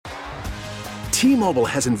T-Mobile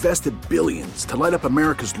has invested billions to light up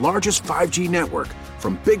America's largest 5G network,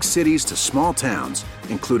 from big cities to small towns,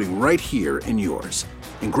 including right here in yours.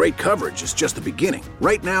 And great coverage is just the beginning.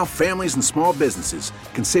 Right now, families and small businesses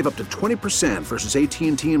can save up to 20% versus AT&T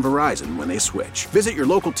and Verizon when they switch. Visit your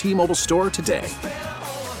local T-Mobile store today.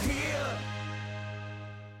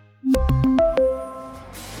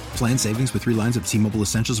 Plan savings with 3 lines of T-Mobile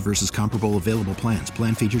Essentials versus comparable available plans.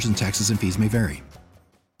 Plan features and taxes and fees may vary.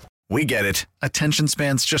 We get it. Attention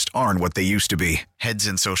spans just aren't what they used to be. Heads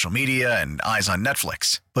in social media and eyes on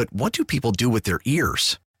Netflix. But what do people do with their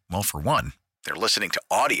ears? Well, for one, they're listening to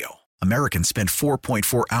audio. Americans spend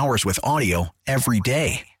 4.4 hours with audio every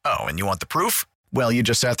day. Oh, and you want the proof? Well, you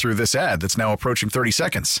just sat through this ad that's now approaching 30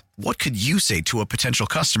 seconds. What could you say to a potential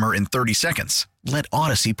customer in 30 seconds? Let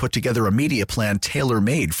Odyssey put together a media plan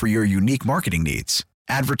tailor-made for your unique marketing needs.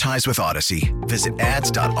 Advertise with Odyssey. Visit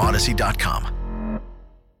ads.odyssey.com.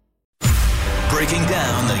 Breaking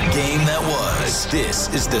down the game that was. This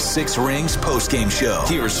is the Six Rings postgame show.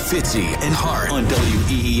 Here's Fitzy and Hart on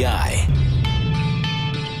WEEI.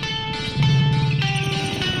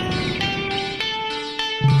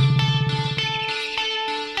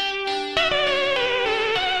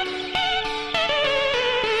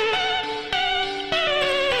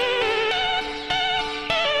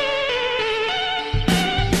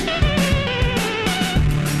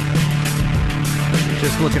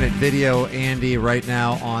 Just looking at video, Andy, right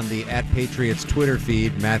now on the @Patriots Twitter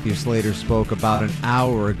feed. Matthew Slater spoke about an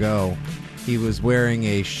hour ago. He was wearing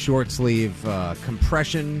a short sleeve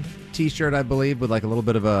compression T-shirt, I believe, with like a little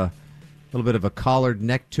bit of a collared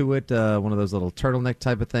neck to it, one of those little turtleneck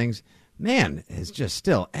type of things. Man, is just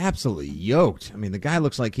still absolutely yoked. I mean, the guy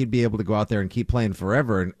looks like he'd be able to go out there and keep playing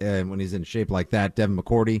forever, and when he's in shape like that. Devin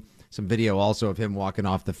McCourty, some video also of him walking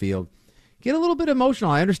off the field. Get a little bit emotional.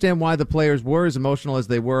 I understand why the players were as emotional as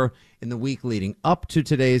they were in the week leading up to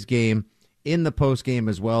today's game, in the post game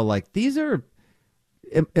as well. Like, these are,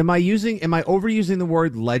 am I overusing the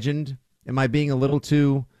word legend? Am I being a little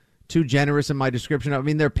too generous in my description? I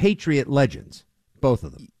mean, they're Patriot legends, both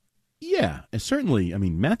of them. Yeah, certainly. I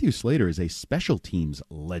mean, Matthew Slater is a special teams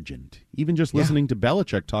legend. Even just listening to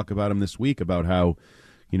Belichick talk about him this week, about how,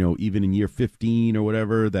 you know, even in year 15 or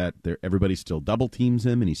whatever, that everybody still double teams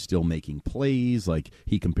him and he's still making plays. Like,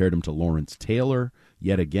 he compared him to Lawrence Taylor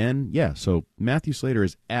yet again. Yeah, so Matthew Slater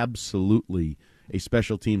is absolutely a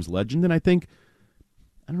special teams legend. And I think,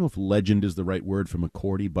 I don't know if legend is the right word for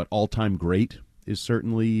McCourty, but all-time great is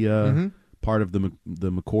certainly part of the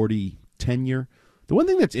McCourty tenure. The one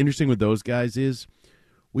thing that's interesting with those guys is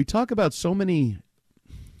we talk about so many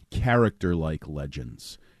character-like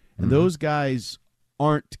legends. And those guys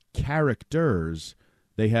aren't characters,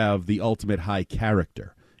 they have the ultimate high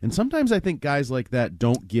character. And sometimes I think guys like that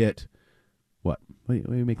don't get what are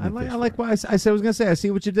you making? I like what I was going to say. I see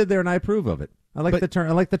what you did there, and I approve of it. I like the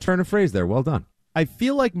turn of phrase there. Well done. I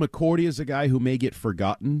feel like McCourty is a guy who may get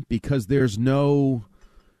forgotten because there's no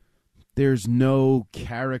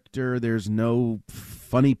character, there's no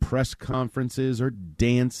funny press conferences or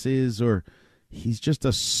dances, or he's just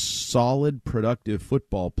a solid, productive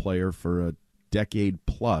football player for a decade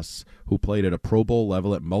plus, who played at a Pro Bowl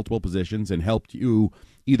level at multiple positions and helped you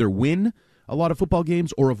either win a lot of football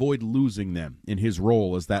games or avoid losing them in his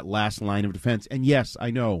role as that last line of defense. And yes, I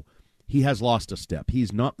know he has lost a step.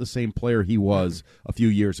 He's not the same player he was a few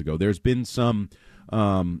years ago. There's been some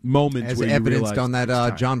moments as where evidenced on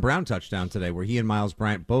that John Brown touchdown today, where he and Miles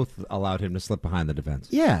Bryant both allowed him to slip behind the defense.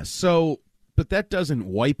 Yeah, so, but that doesn't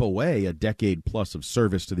wipe away a decade plus of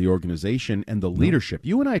service to the organization and the leadership.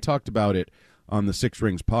 You and I talked about it on the Six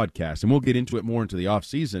Rings podcast, and we'll get into it more into the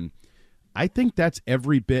offseason. I think that's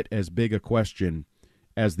every bit as big a question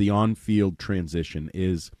as the on-field transition,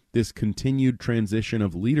 is this continued transition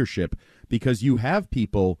of leadership, because you have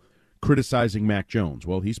people criticizing Mac Jones.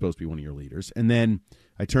 Well, he's supposed to be one of your leaders. And then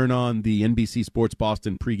I turn on the NBC Sports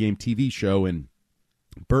Boston pregame TV show, and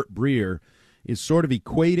Burt Breer is sort of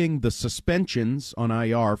equating the suspensions on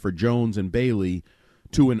IR for Jones and Bailey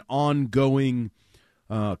to an ongoing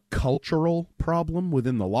cultural problem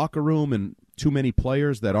within the locker room and too many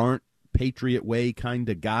players that aren't Patriot way kind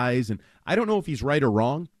of guys. And I don't know if he's right or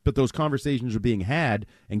wrong, but those conversations are being had.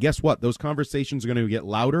 And guess what? Those conversations are going to get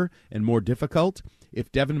louder and more difficult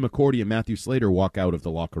if Devin McCourty and Matthew Slater walk out of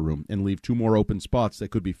the locker room and leave 2 more open spots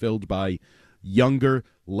that could be filled by younger,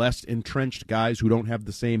 less entrenched guys who don't have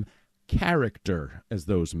the same character as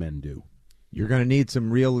those men do. You're going to need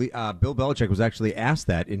some real Bill Belichick was actually asked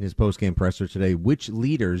that in his postgame presser today. Which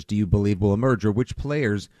leaders do you believe will emerge, or which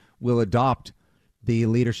players will adopt the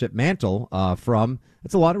leadership mantle from?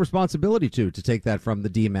 It's a lot of responsibility, to take that from the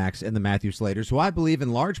D-Macs and the Matthew Slaters, who I believe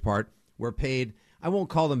in large part were paid, I won't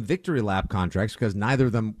call them victory lap contracts because neither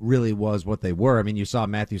of them really was what they were. I mean, you saw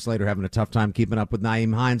Matthew Slater having a tough time keeping up with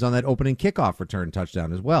Nyheim Hines on that opening kickoff return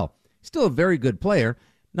touchdown as well. Still a very good player,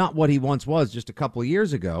 not what he once was just a couple of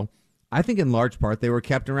years ago. I think in large part they were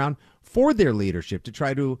kept around for their leadership to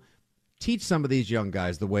try to teach some of these young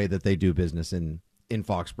guys the way that they do business in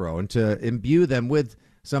Foxborough and to imbue them with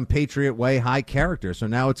some Patriot way high character. So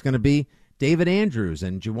now it's going to be David Andrews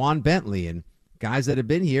and Juwan Bentley and guys that have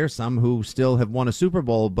been here, some who still have won a Super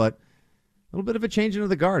Bowl, but a little bit of a changing of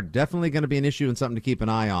the guard. Definitely going to be an issue and something to keep an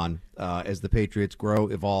eye on as the Patriots grow,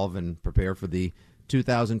 evolve, and prepare for the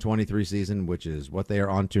 2023 season, which is what they are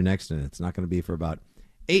on to next, and it's not going to be for about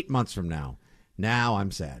 8 months from now. Now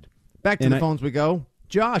I'm sad. Back to the phones we go.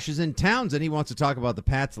 Josh is in Townsend. He wants to talk about the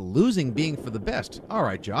Pats losing being for the best. All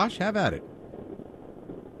right, Josh, have at it.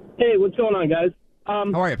 Hey, what's going on, guys?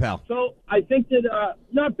 How are you, pal? So I think that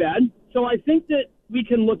not bad. So I think that we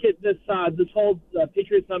can look at this whole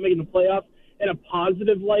Patriots not making the playoffs in a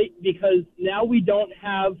positive light because now we don't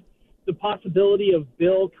have the possibility of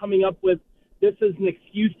Bill coming up with this as an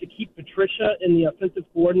excuse to keep Patricia in the offensive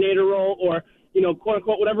coordinator role or, quote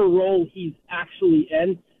unquote, whatever role he's actually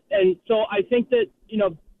in. And so I think that,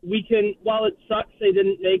 we can, while it sucks they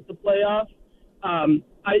didn't make the playoffs,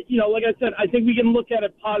 like I said, I think we can look at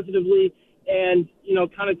it positively and,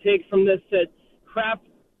 kind of take from this that Kraft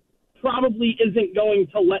probably isn't going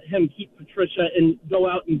to let him keep Patricia and go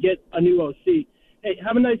out and get a new OC. Hey,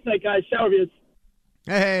 have a nice night, guys. Shower beers.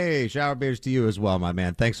 Hey, shower beers to you as well, my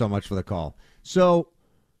man. Thanks so much for the call. So,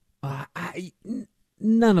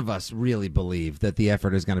 none of us really believe that the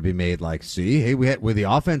effort is going to be made like, see, hey, we the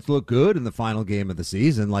offense looked good in the final game of the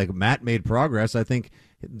season. Like, Matt made progress. I think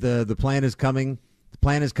the plan is coming. The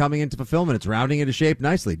plan is coming into fulfillment. It's rounding into shape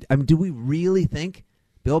nicely. I mean, do we really think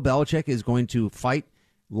Bill Belichick is going to fight,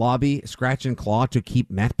 lobby, scratch and claw to keep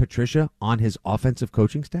Matt Patricia on his offensive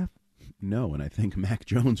coaching staff? No, and I think Mac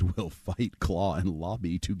Jones will fight, claw, and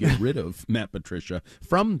lobby to get rid of Matt Patricia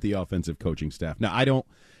from the offensive coaching staff. Now,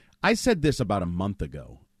 I said this about a month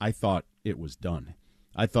ago. I thought it was done.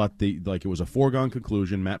 I thought it was a foregone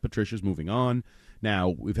conclusion. Matt Patricia's moving on. Now,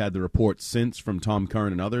 we've had the reports since from Tom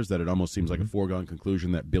Curran and others that it almost seems like a foregone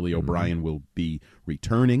conclusion that Billy O'Brien will be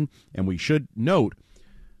returning. And we should note,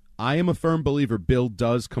 I am a firm believer Bill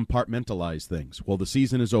does compartmentalize things. Well, the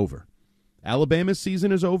season is over. Alabama's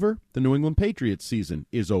season is over. The New England Patriots season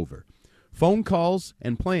is over. Phone calls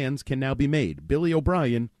and plans can now be made. Billy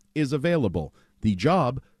O'Brien is available. The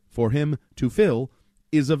job for him to fill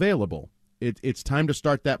is available. It's time to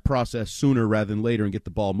start that process sooner rather than later and get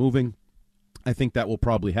the ball moving. I think that will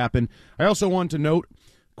probably happen. I also want to note,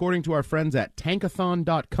 according to our friends at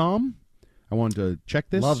tankathon.com, I wanted to check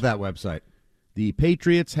this. Love that website. The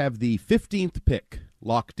Patriots have the 15th pick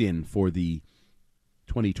locked in for the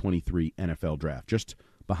 2023 NFL Draft, just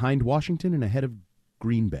behind Washington and ahead of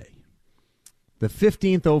Green Bay. The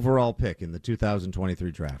 15th overall pick in the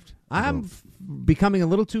 2023 draft. I'm becoming a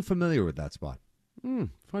little too familiar with that spot.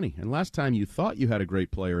 Funny. And last time you thought you had a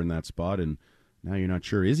great player in that spot, and now you're not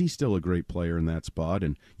sure. Is he still a great player in that spot?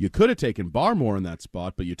 And you could have taken Barmore in that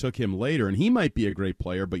spot, but you took him later, and he might be a great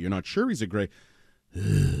player, but you're not sure he's a great...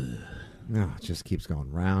 No, it just keeps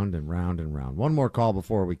going round and round and round. One more call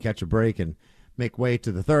before we catch a break and make way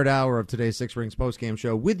to the third hour of today's Six Rings postgame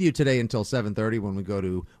show with you today until 7:30 when we go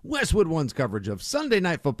to Westwood One's coverage of Sunday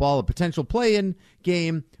Night Football, a potential play-in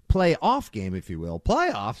game, playoff game, if you will.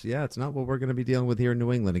 Playoffs, yeah, it's not what we're going to be dealing with here in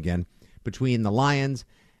New England again, between the Lions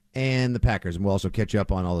and the Packers. And we'll also catch you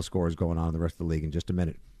up on all the scores going on in the rest of the league in just a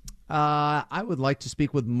minute. I would like to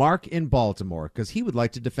speak with Mark in Baltimore because he would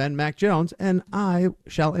like to defend Mac Jones, and I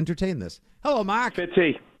shall entertain this. Hello, Mark.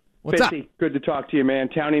 Fitzy. What's up? Good to talk to you, man.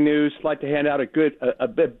 Townie News. Like to hand out a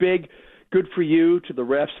big good for you to the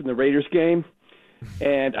refs in the Raiders game.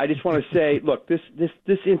 And I just want to say, look, this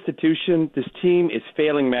institution, this team is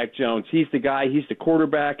failing Mac Jones. He's the guy. He's the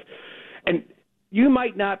quarterback. And you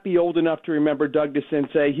might not be old enough to remember Doug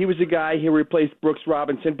DeCinces. He was the guy who replaced Brooks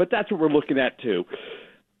Robinson, but that's what we're looking at too.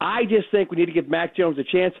 I just think we need to give Mac Jones a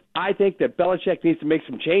chance. I think that Belichick needs to make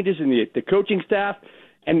some changes in the coaching staff,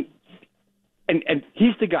 and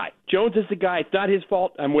he's the guy. Jones is the guy. It's not his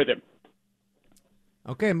fault. I'm with him.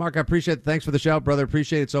 Okay, Mark, I appreciate it. Thanks for the shout, brother.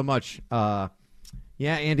 Appreciate it so much. Yeah,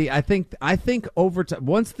 Andy, I think over time,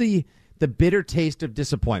 once the bitter taste of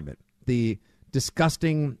disappointment, the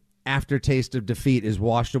disgusting aftertaste of defeat is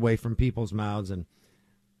washed away from people's mouths and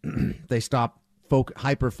they stop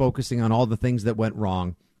hyper-focusing on all the things that went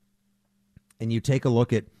wrong, and you take a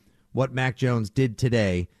look at what Mac Jones did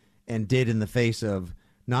today and did in the face of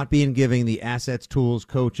not being given the assets, tools,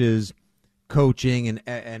 coaches, coaching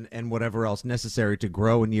and whatever else necessary to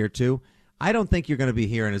grow in year two, I don't think you're going to be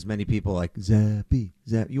hearing as many people like Zappy.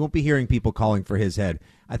 You won't be hearing people calling for his head.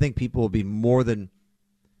 I think people will be more than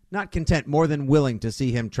not content, more than willing to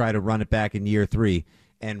see him try to run it back in year three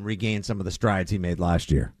and regain some of the strides he made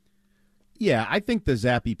last year. Yeah, I think the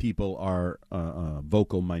Zappy people are a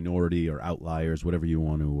vocal minority or outliers, whatever you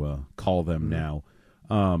want to call them now.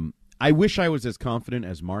 I wish I was as confident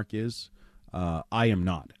as Mark is. I am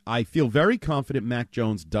not. I feel very confident Mac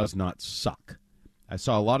Jones does not suck. I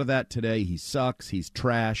saw a lot of that today. He sucks. He's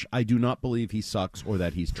trash. I do not believe he sucks or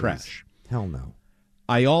that he's trash. Hell no.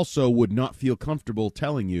 I also would not feel comfortable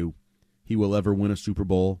telling you he will ever win a Super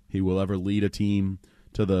Bowl. He will ever lead a team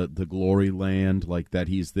to the glory land, like that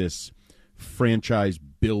he's this franchise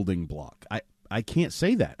building block. I can't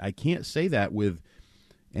say that. I can't say that with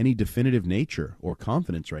any definitive nature or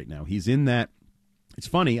confidence right now. He's in that. It's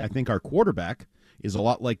funny. I think our quarterback is a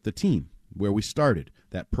lot like the team where we started,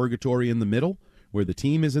 that purgatory in the middle, where the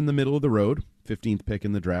team is in the middle of the road, 15th pick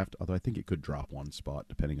in the draft, although I think it could drop one spot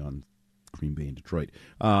depending on Green Bay and Detroit.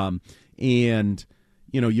 And,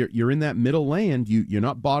 you know, you're in that middle land. You're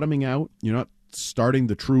not bottoming out. You're not starting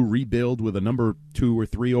the true rebuild with a number 2 or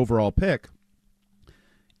 3 overall pick.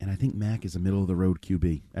 And I think Mac is a middle-of-the-road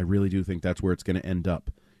QB. I really do think that's where it's going to end up.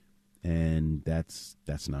 And that's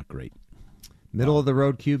not great.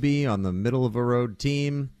 Middle-of-the-road QB on the middle-of-a-road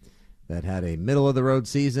team that had a middle-of-the-road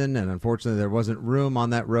season, and unfortunately there wasn't room on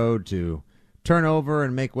that road to turn over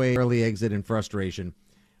and make way early exit in frustration.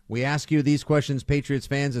 We ask you these questions, Patriots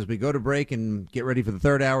fans, as we go to break and get ready for the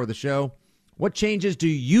third hour of the show. What changes do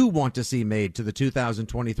you want to see made to the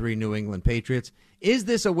 2023 New England Patriots? Is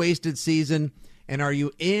this a wasted season, and are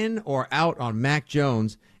you in or out on Mac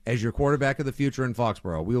Jones as your quarterback of the future in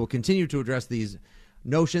Foxborough? We will continue to address these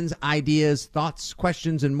notions, ideas, thoughts,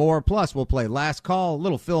 questions, and more. Plus, we'll play Last Call, a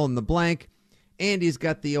little fill in the blank. Andy's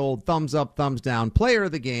got the old thumbs up, thumbs down, player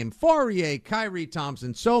of the game, Fourier, Kyrie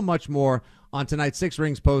Thompson, so much more on tonight's Six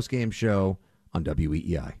Rings postgame show on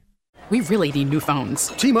WEEI. We really need new phones.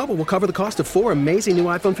 T-Mobile will cover the cost of 4 amazing new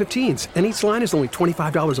iPhone 15s, and each line is only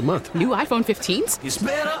 $25 a month. New iPhone 15s? It's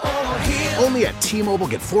better over here. Only at T-Mobile,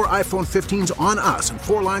 get 4 iPhone 15s on us and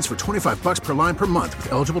 4 lines for $25 per line per month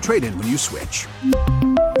with eligible trade-in when you switch.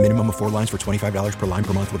 Minimum of 4 lines for $25 per line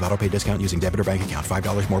per month with autopay discount using debit or bank account.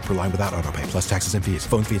 $5 more per line without autopay, plus taxes and fees.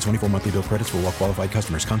 Phone fee at 24 monthly bill credits for well-qualified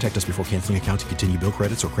customers. Contact us before canceling account to continue bill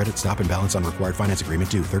credits or credit stop and balance on required finance agreement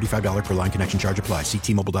due. $35 per line connection charge applies. See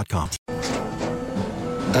T-Mobile.com.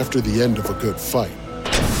 After the end of a good fight,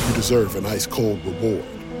 you deserve an ice-cold reward.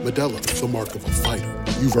 Modelo is the mark of a fighter.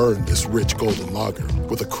 You've earned this rich golden lager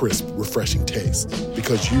with a crisp, refreshing taste.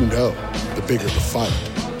 Because you know, the bigger the fight,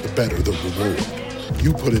 the better the reward.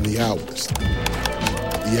 You put in the hours,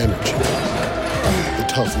 the energy, the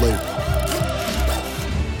tough labor.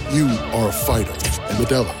 You are a fighter, and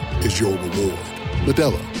Modelo is your reward.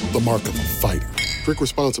 Modelo, the mark of a fighter. Drink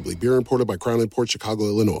responsibly. Beer imported by Crown Imports, Chicago,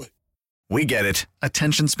 Illinois. We get it.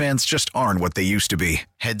 Attention spans just aren't what they used to be.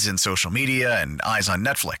 Heads in social media and eyes on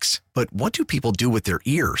Netflix. But what do people do with their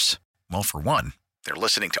ears? Well, for one, they're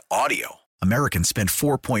listening to audio. Americans spend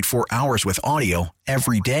 4.4 hours with audio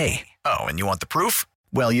every day. Oh, and you want the proof?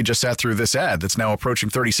 Well, you just sat through this ad that's now approaching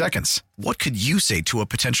 30 seconds. What could you say to a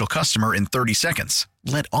potential customer in 30 seconds?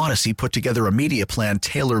 Let Odyssey put together a media plan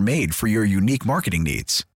tailor-made for your unique marketing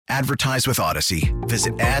needs. Advertise with Odyssey.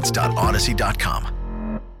 Visit ads.odyssey.com.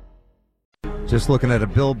 Just looking at a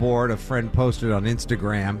billboard a friend posted on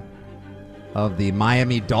Instagram of the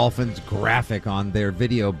Miami Dolphins graphic on their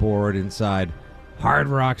video board inside Hard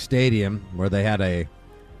Rock Stadium, where they had a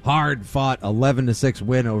hard-fought 11-6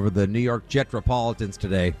 win over the New York Jetropolitans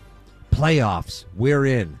today. Playoffs, we're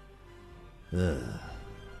in. Ugh,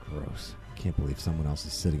 gross. Can't believe someone else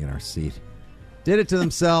is sitting in our seat. Did it to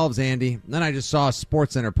themselves, Andy. Then I just saw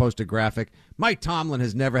SportsCenter post a graphic. Mike Tomlin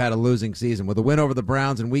has never had a losing season. With a win over the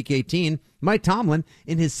Browns in Week 18, Mike Tomlin,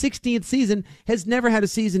 in his 16th season, has never had a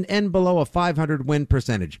season end below a 500 win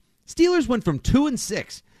percentage. Steelers went from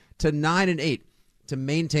 2-6 to 9-8 to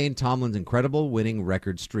maintain Tomlin's incredible winning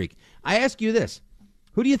record streak. I ask you this.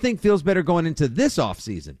 Who do you think feels better going into this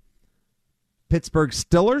offseason? Pittsburgh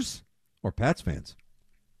Steelers or Pats fans?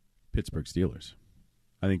 Pittsburgh Steelers.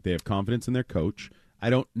 I think they have confidence in their coach.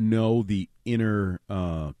 I don't know the inner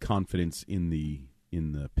confidence in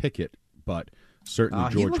the Pickett, but certainly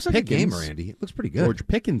George he looks Pickens. like a gamer, Andy. He looks pretty good. George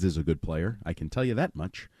Pickens is a good player. I can tell you that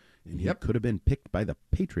much. And he could have been picked by the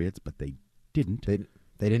Patriots, but they didn't.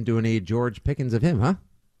 They didn't do any George Pickens of him, huh?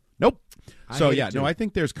 Nope. I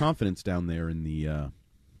think there's confidence down there in the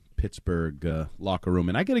Pittsburgh locker room.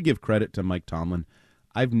 And I got to give credit to Mike Tomlin.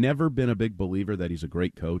 I've never been a big believer that he's a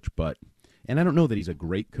great coach, but And I don't know that he's a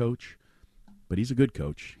great coach, but he's a good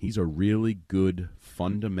coach. He's a really good,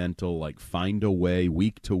 fundamental, like find a way,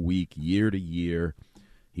 week to week, year to year.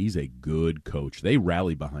 He's a good coach. They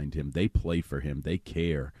rally behind him. They play for him. They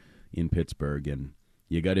care in Pittsburgh, and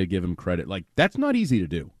you got to give him credit. Like, that's not easy to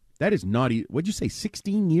do. That is not easy. What'd you say,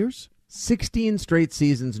 16 years? 16 straight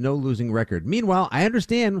seasons, no losing record. Meanwhile, I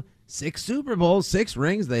understand 6 Super Bowls, 6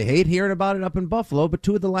 rings. They hate hearing about it up in Buffalo, but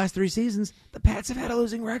 2 of the last 3 seasons, the Pats have had a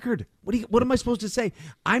losing record. What am I supposed to say?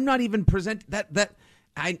 I'm not even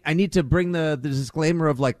I need to bring the disclaimer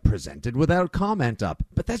of like presented without comment up,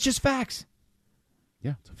 but that's just facts.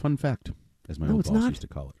 Yeah, it's a fun fact, as my old boss used to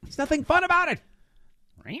call it. There's nothing fun about it.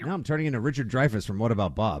 Now I'm turning into Richard Dreyfuss from What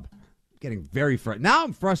About Bob? Getting very frustrated. Now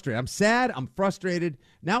I'm frustrated. I'm sad. I'm frustrated.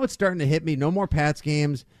 Now it's starting to hit me. No more Pats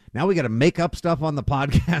games. Now we got to make up stuff on the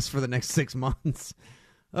podcast for the next 6 months.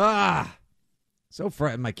 So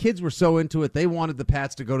frightened. My kids were so into it. They wanted the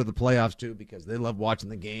Pats to go to the playoffs too because they love watching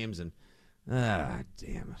the games. And damn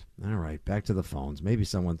it. All right, back to the phones. Maybe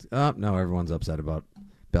someone's. No, everyone's upset about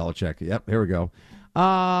Belichick. Yep, here we go.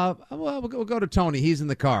 We'll go to Tony. He's in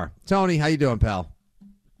the car. Tony, how you doing, pal?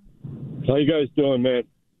 How you guys doing, man?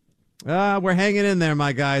 We're hanging in there,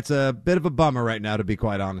 my guy. It's a bit of a bummer right now, to be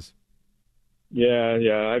quite honest.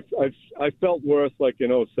 Yeah. I felt worse like in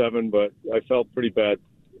 2007, but I felt pretty bad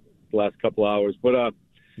the last couple hours. But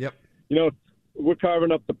yep. We're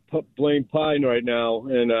carving up the blame pie right now,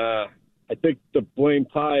 and I think the blame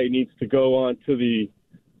pie needs to go on to the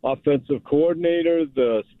offensive coordinator,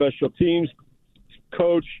 the special teams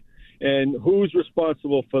coach, and who's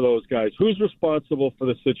responsible for those guys? Who's responsible for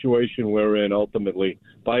the situation we're in ultimately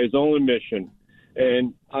by his own admission?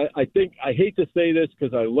 And I think, I hate to say this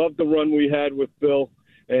because I love the run we had with Bill,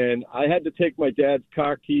 and I had to take my dad's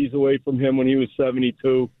car keys away from him when he was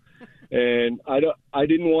 72. And I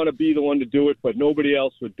didn't want to be the one to do it, but nobody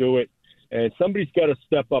else would do it. And somebody's got to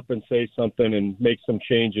step up and say something and make some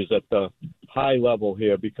changes at the high level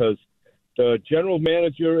here because the general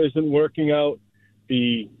manager isn't working out.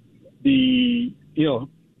 The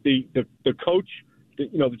coach,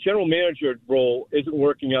 the general manager role isn't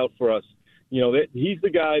working out for us. He's the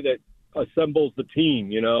guy that assembles the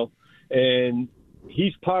team, and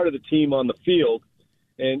he's part of the team on the field.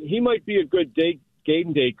 And he might be a good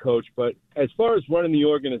game day coach, but as far as running the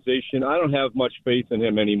organization, I don't have much faith in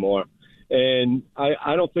him anymore. And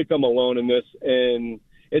I don't think I'm alone in this. And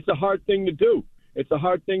it's a hard thing to do. It's a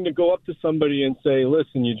hard thing to go up to somebody and say,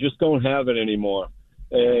 listen, you just don't have it anymore.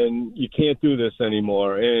 And you can't do this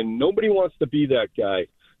anymore. And nobody wants to be that guy,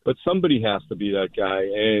 but somebody has to be that guy.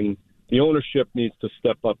 And the ownership needs to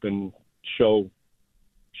step up and show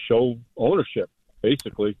ownership,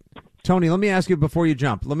 basically. Tony, let me ask you before you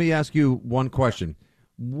jump. Let me ask you one question.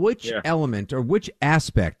 Which element or which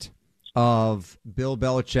aspect of Bill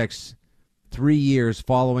Belichick's 3 years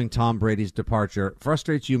following Tom Brady's departure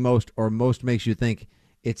frustrates you most or most makes you think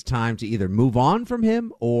it's time to either move on from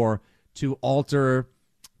him or to alter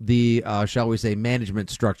the, shall we say, management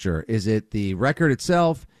structure? Is it the record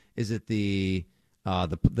itself? Is it the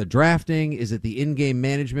drafting? Is it the in-game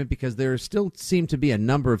management? Because there still seem to be a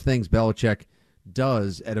number of things Belichick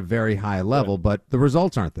does at a very high level, but the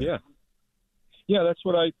results aren't there. Yeah, that's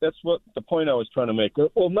what the point I was trying to make.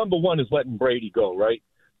 Well, number one is letting Brady go, right?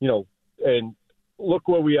 And look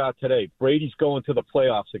where we are today. Brady's going to the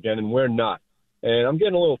playoffs again, and we're not. And I'm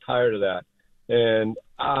getting a little tired of that. And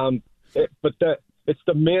it's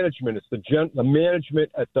the management. It's the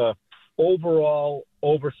management at the overall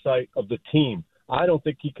oversight of the team. I don't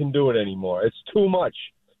think he can do it anymore. It's too much.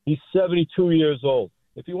 He's 72 years old.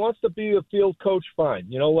 If he wants to be a field coach, fine.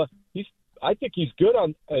 You know what? I think he's good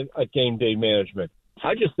on a game day management.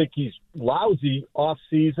 I just think he's lousy off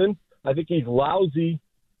season. I think he's lousy,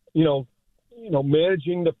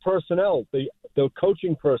 managing the personnel, the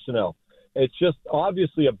coaching personnel. It's just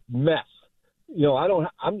obviously a mess.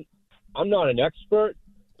 I'm not an expert,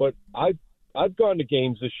 but I've gone to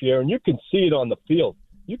games this year, and you can see it on the field.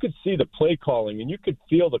 You could see the play calling, and you could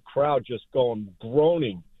feel the crowd just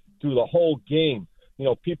groaning through the whole game.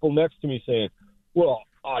 People next to me saying, well,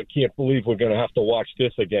 I can't believe we're going to have to watch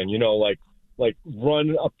this again. Like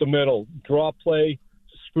run up the middle, draw play,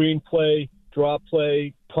 screen play, draw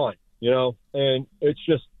play, punt, and it's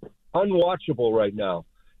just unwatchable right now.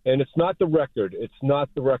 And it's not the record. It's not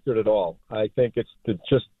the record at all. I think it's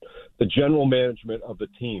just the general management of the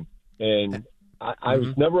team. And I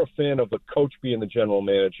was never a fan of the coach being the general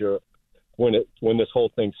manager when this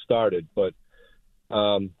whole thing started. But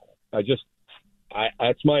that's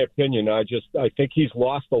my opinion. I think he's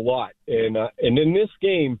lost a lot. And in this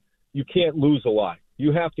game, you can't lose a lot.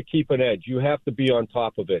 You have to keep an edge. You have to be on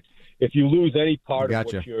top of it. If you lose any part of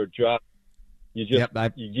what your job, You just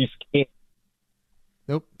can't.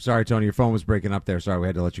 Nope. Sorry, Tony. Your phone was breaking up there. Sorry, we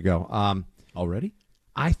had to let you go. Already?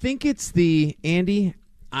 I think it's Andy,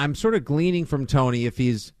 I'm sort of gleaning from Tony if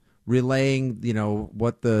he's relaying,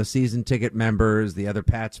 what the season ticket members, the other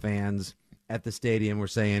Pats fans at the stadium were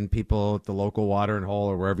saying, people at the local watering hole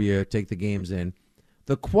or wherever you take the games in.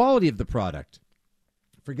 The quality of the product.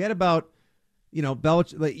 Forget about,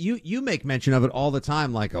 Belichick. Like you make mention of it all the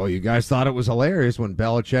time, like, oh, you guys thought it was hilarious when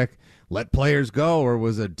Belichick let players go or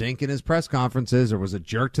was a dink in his press conferences or was a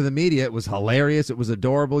jerk to the media. It was hilarious. It was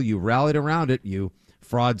adorable. You rallied around it. You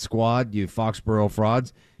fraud squad, you Foxborough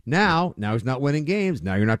frauds. Now he's not winning games.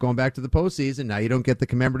 Now you're not going back to the postseason. Now you don't get the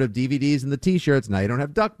commemorative DVDs and the T-shirts. Now you don't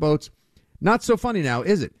have duck boats. Not so funny now,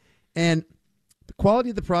 is it? And the quality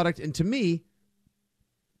of the product, and to me,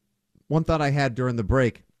 one thought I had during the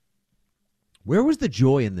break, where was the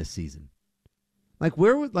joy in this season? Like,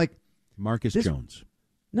 where was, Marcus Jones.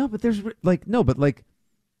 No, but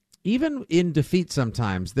even in defeat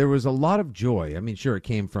sometimes, there was a lot of joy. I mean, sure, it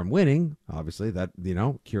came from winning. Obviously, that,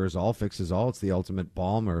 cures all, fixes all. It's the ultimate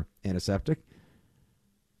balm or antiseptic.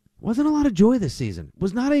 Wasn't a lot of joy this season.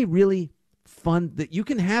 Was not a really fun, that you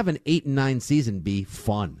can have an 8-9 season be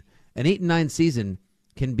fun. An 8-9 season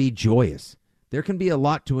can be joyous. There can be a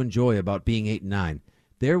lot to enjoy about being 8-9.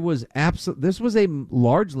 There was this was a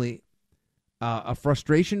largely a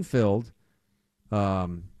frustration-filled,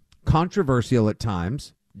 controversial at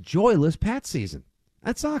times, joyless Pat season.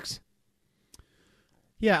 That sucks.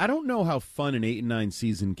 Yeah, I don't know how fun an 8-9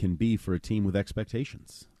 season can be for a team with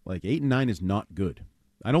expectations. Like 8-9 is not good.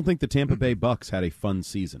 I don't think the Tampa Bay Bucks had a fun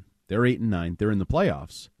season. They're 8-9. They're in the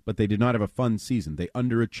playoffs, but they did not have a fun season. They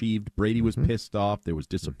underachieved. Brady was pissed off. There was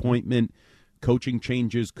disappointment. Coaching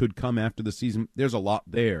changes could come after the season. There's a lot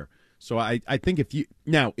there. So I think if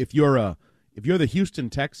you're the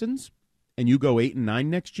Houston Texans and you go 8-9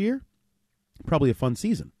 next year, probably a fun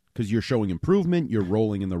season because you're showing improvement. You're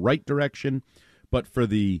rolling in the right direction. But for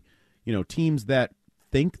the teams that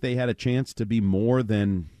think they had a chance to be more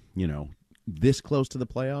than this close to the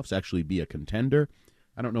playoffs, actually be a contender,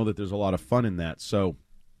 I don't know that there's a lot of fun in that. So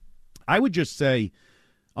I would just say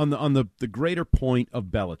on the greater point of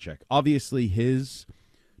Belichick, obviously his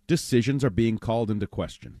decisions are being called into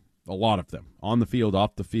question. A lot of them. On the field,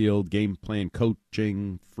 off the field, game plan,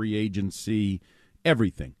 coaching, free agency,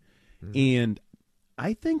 everything. And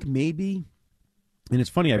I think maybe, and it's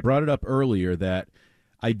funny, I brought it up earlier that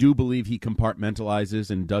I do believe he compartmentalizes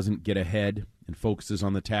and doesn't get ahead and focuses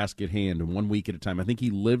on the task at hand and 1 week at a time. I think he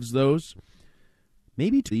lives those.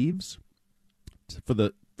 Maybe leaves for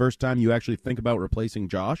the first time you actually think about replacing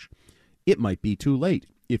Josh. It might be too late.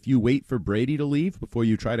 If you wait for Brady to leave before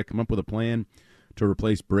you try to come up with a plan to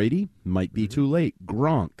replace Brady, might be too late.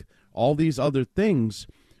 Gronk, all these other things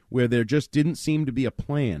where there just didn't seem to be a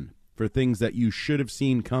plan for things that you should have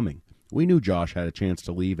seen coming. We knew Josh had a chance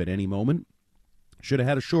to leave at any moment. Should have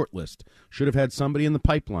had a short list. Should have had somebody in the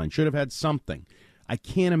pipeline. Should have had something. I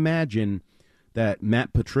can't imagine that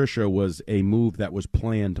Matt Patricia was a move that was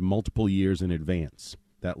planned multiple years in advance.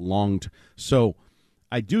 So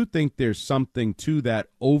I do think there's something to that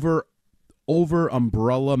over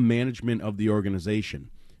umbrella management of the organization.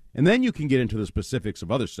 And then you can get into the specifics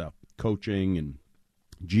of other stuff, coaching and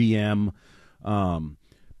GM.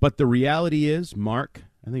 But the reality is, Mark,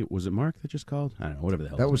 I think, was it Mark that just called? I don't know, whatever the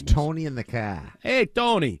hell. That was Tony in the car. Hey,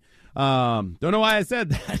 Tony. Don't know why I said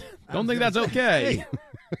that. Don't think that's okay.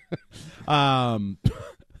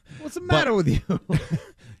 What's the matter with you?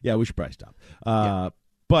 Yeah, we should probably stop.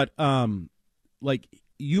 But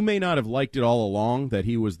you may not have liked it all along that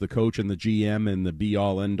he was the coach and the GM and the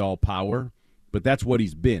be-all, end-all power, but that's what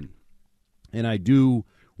he's been. And I do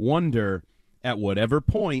wonder at whatever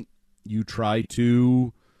point you try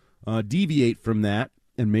to deviate from that,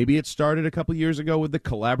 and maybe it started a couple years ago with the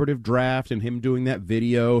collaborative draft and him doing that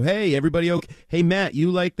video. Hey, everybody, okay? Hey, Matt,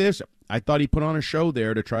 you like this? I thought he put on a show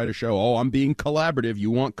there to try to show, I'm being collaborative.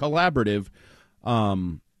 You want collaborative.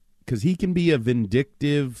 Because he can be a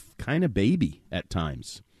vindictive kind of baby at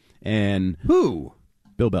times. And who?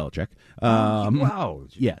 Bill Belichick. Wow.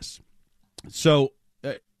 Yes. So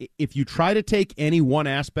if you try to take any one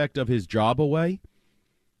aspect of his job away,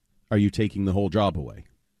 are you taking the whole job away?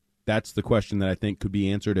 That's the question that I think could be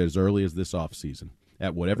answered as early as this offseason.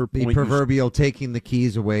 At whatever point. The proverbial taking the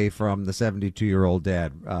keys away from the 72-year-old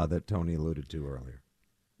dad that Tony alluded to earlier.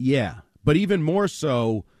 Yeah. But even more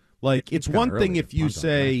so, it's one thing if you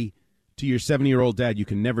say to your 70-year-old dad, you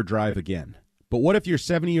can never drive again. But what if your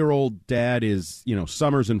 70-year-old dad is,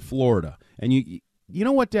 summers in Florida, and you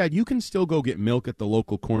know what, Dad, you can still go get milk at the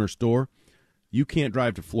local corner store. You can't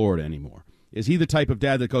drive to Florida anymore. Is he the type of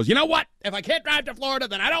dad that goes, you know what? If I can't drive to Florida,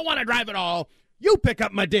 then I don't want to drive at all. You pick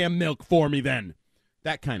up my damn milk for me then.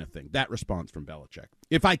 That kind of thing. That response from Belichick.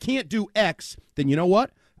 If I can't do X, then you know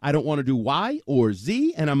what? I don't want to do Y or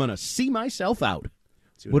Z, and I'm going to see myself out.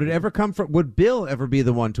 Would it ever come from? Would Bill ever be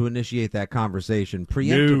the one to initiate that conversation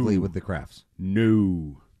preemptively with the Krafts?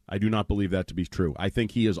 No, I do not believe that to be true. I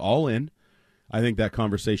think he is all in. I think that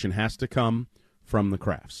conversation has to come from the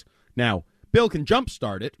Krafts. Now, Bill can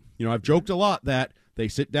jumpstart it. You know, I've joked a lot that they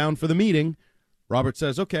sit down for the meeting. Robert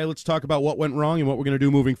says, okay, let's talk about what went wrong and what we're going to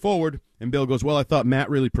do moving forward. And Bill goes, well, I thought Matt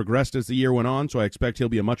really progressed as the year went on, so I expect he'll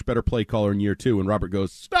be a much better play caller in year 2. And Robert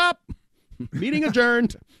goes, stop. Meeting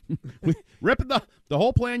adjourned. Rip the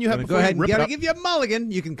whole plan you have. Go ahead and give you a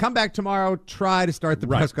mulligan. You can come back tomorrow, try to start the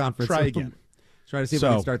press conference. Try again. Try to see if we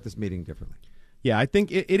can start this meeting differently. Yeah, I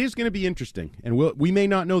think it is going to be interesting. And we may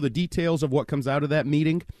not know the details of what comes out of that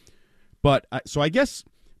meeting. But so I guess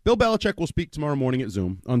Bill Belichick will speak tomorrow morning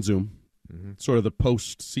on Zoom. Mm-hmm. Sort of the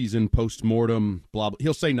post-season, post-mortem, blah, blah.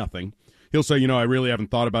 He'll say nothing. He'll say, I really haven't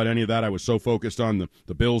thought about any of that. I was so focused on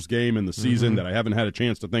the Bills game and the season that I haven't had a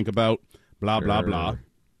chance to think about blah, blah, blah.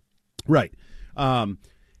 Right. And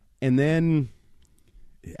then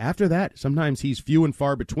after that, sometimes he's few and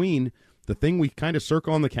far between. The thing we kind of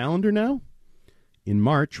circle on the calendar now, in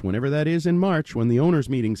March, whenever that is in March, when the owners'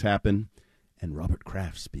 meetings happen, and Robert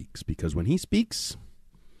Kraft speaks. Because when he speaks,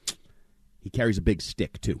 he carries a big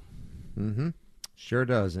stick, too. Mm-hmm. Sure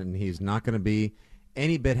does, and he's not going to be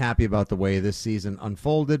any bit happy about the way this season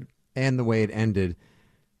unfolded and the way it ended.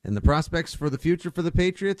 And the prospects for the future for the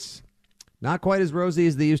Patriots, not quite as rosy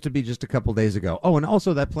as they used to be just a couple days ago. Oh, and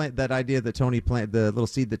also that idea that Tony planted, the little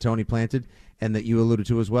seed that Tony planted and that you alluded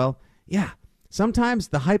to as well. Yeah, sometimes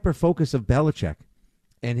the hyper-focus of Belichick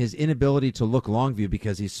and his inability to look long view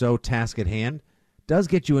because he's so task at hand does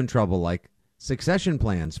get you in trouble, like succession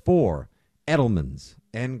plans for Edelmans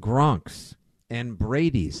and Gronks and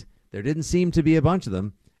Brady's. There didn't seem to be a bunch of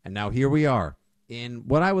them, and now here we are in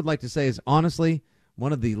what I would like to say is honestly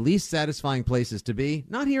one of the least satisfying places to be.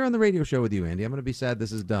 Not here on the radio show with you, Andy. I'm going to be sad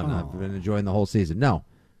this is done. I've been enjoying the whole season. No.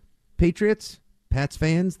 Patriots, Pats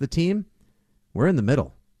fans, the team, we're in the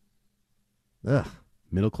middle. Ugh.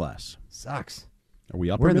 Middle class. Sucks. Are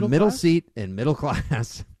we upper We're in middle the middle class? seat in middle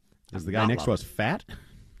class. Is the guy next to us fat?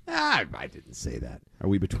 I didn't say that. Are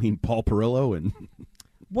we between Paul Perillo and...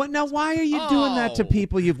 What? Now, why are you doing that to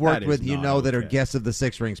people you've worked with, that are guests of the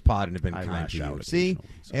Six Rings pod and have been kind to you? See,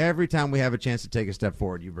 every time we have a chance to take a step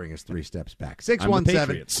forward, you bring us 3 steps back.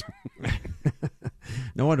 617.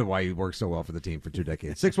 No wonder why you worked so well for the team for 2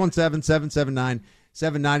 decades.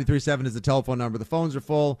 617-779-7937 is the telephone number. The phones are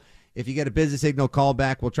full. If you get a busy signal, call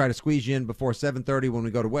back. We'll try to squeeze you in before 7:30 when we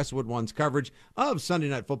go to Westwood One's coverage of Sunday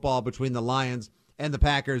Night Football between the Lions and the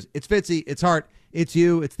Packers. It's Fitzy, it's Hart, it's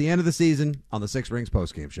you. It's the end of the season on the Six Rings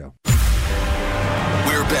postgame show.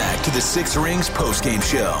 We're back to the Six Rings postgame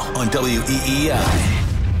show on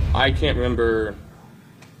WEEI. I can't remember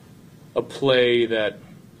a play that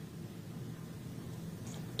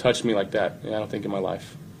touched me like that. I don't think in my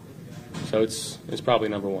life. So it's probably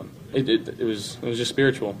number one. It was just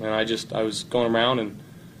spiritual, and I was going around and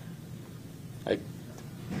I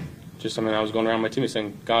was going around my team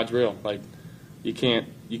saying God's real. Like you can't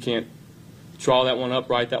draw that one up,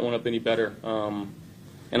 write that one up any better.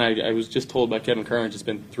 And I was just told by Kevin Curran, it's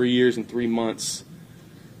been 3 years and 3 months.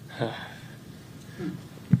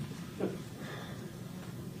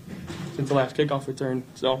 Since the last kickoff return,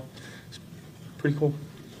 so it's pretty cool.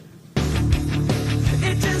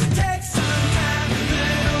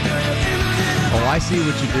 Oh, I see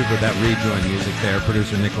what you did with that rejoin music there,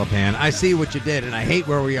 producer Nick LePan. I see what you did, and I hate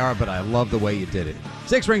where we are, but I love the way you did it.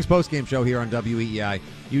 Six Rings postgame show here on WEEI.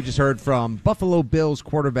 You just heard from Buffalo Bills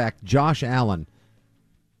quarterback Josh Allen.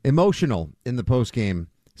 Emotional in the postgame,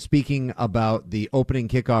 speaking about the opening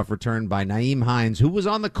kickoff return by Nyheim Hines, who was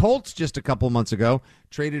on the Colts just a couple months ago,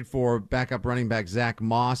 traded for backup running back Zach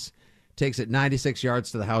Moss. Takes it 96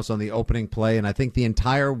 yards to the house on the opening play, and I think the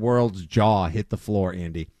entire world's jaw hit the floor,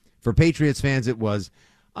 Andy. For Patriots fans, it was,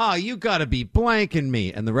 you got to be blanking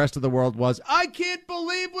me. And the rest of the world was, I can't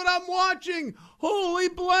believe what I'm watching. Holy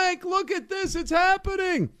blank, look at this, it's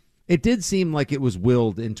happening. It did seem like it was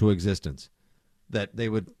willed into existence, that they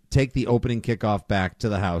would take the opening kickoff back to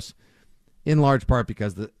the house, in large part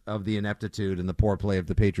because of the ineptitude and the poor play of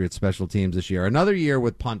the Patriots special teams this year. Another year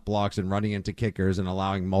with punt blocks and running into kickers and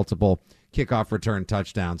allowing multiple kickoff return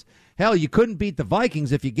touchdowns. Hell, you couldn't beat the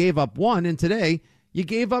Vikings if you gave up 1, and today you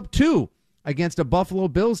gave up 2 against a Buffalo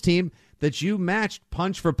Bills team that you matched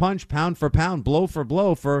punch for punch, pound for pound, blow for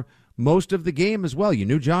blow for most of the game as well. You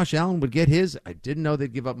knew Josh Allen would get his. I didn't know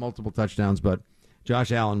they'd give up multiple touchdowns, but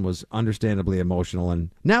Josh Allen was understandably emotional,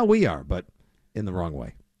 and now we are, but in the wrong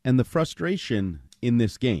way. And the frustration in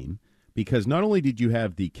this game, because not only did you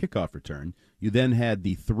have the kickoff return, you then had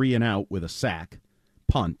the 3-and-out with a sack,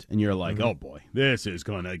 punt, and you're like, oh boy, this is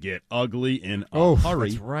going to get ugly in a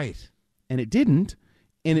hurry. That's right. And it didn't.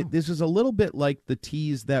 And this is a little bit like the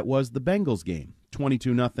tease that was the Bengals game.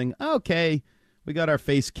 22-0. Okay, we got our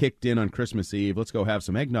face kicked in on Christmas Eve. Let's go have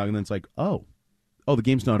some eggnog. And then it's like, oh, the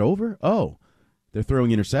game's not over? Oh, they're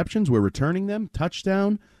throwing interceptions. We're returning them.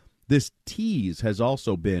 Touchdown. This tease has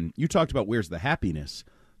also been, you talked about where's the happiness.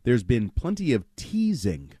 There's been plenty of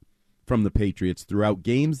teasing from the Patriots throughout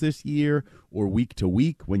games this year or week to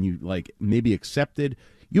week when you maybe accepted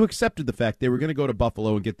the fact they were going to go to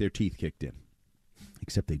Buffalo and get their teeth kicked in.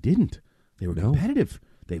 Except they didn't. They were competitive.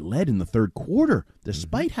 They led in the third quarter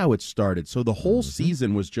despite how it started. So the whole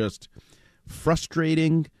season was just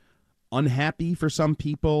frustrating, unhappy for some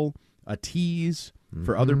people, a tease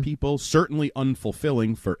for other people, certainly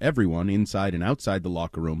unfulfilling for everyone inside and outside the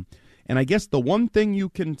locker room. And I guess the one thing you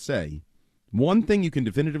can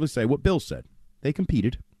definitively say, what Bill said, they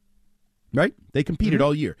competed, right? They competed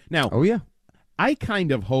all year. Now, I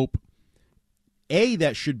kind of hope, A,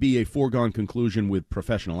 that should be a foregone conclusion with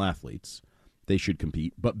professional athletes. They should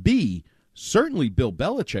compete. But B, certainly Bill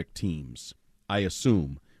Belichick teams, I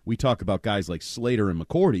assume. We talk about guys like Slater and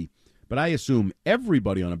McCourty, but I assume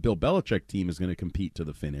everybody on a Bill Belichick team is going to compete to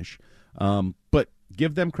the finish. But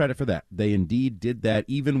give them credit for that. They indeed did that,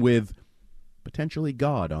 even with potentially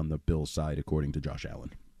God on the Bills side, according to Josh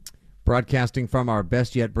Allen. Broadcasting from our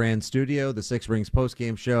Best Yet brand studio, the Six Rings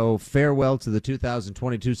postgame show, Farewell to the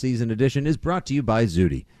 2022 season edition, is brought to you by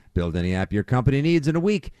Zudy. Build any app your company needs in a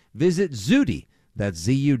week. Visit Zudy, that's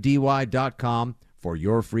ZUDY.com, for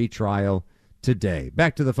your free trial today.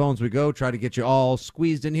 Back to the phones we go. Try to get you all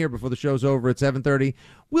squeezed in here before the show's over at 7:30.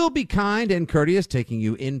 We'll be kind and courteous, taking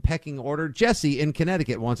you in pecking order. Jesse in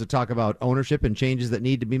Connecticut wants to talk about ownership and changes that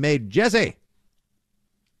need to be made. Jesse.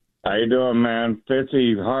 How you doing, man?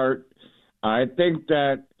 Fitzy, Hart. I think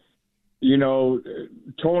that,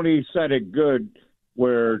 Tony said it good,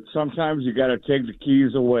 where sometimes you got to take the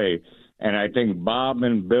keys away. And I think Bob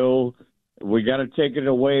and Bill, we got to take it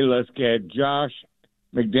away. Let's get Josh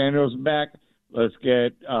McDaniels back. Let's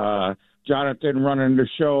get Jonathan running the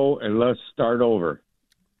show, and let's start over.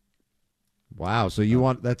 Wow, so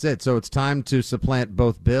that's it. So it's time to supplant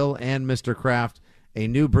both Bill and Mr. Kraft, a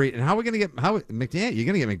new breed. And how are we going to get McDaniels? You're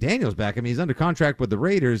going to get McDaniels back. I mean, he's under contract with the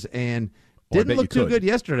Raiders and didn't look too good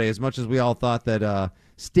yesterday, as much as we all thought that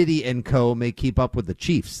Stiddy and co. may keep up with the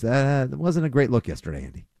Chiefs. That wasn't a great look yesterday,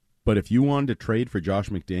 Andy. But if you wanted to trade for Josh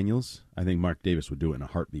McDaniels, I think Mark Davis would do it in a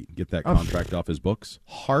heartbeat. Get that contract off his books.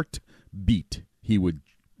 Heartbeat. He would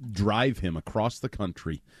drive him across the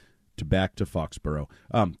country back to Foxborough.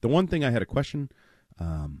 The one thing I had a question,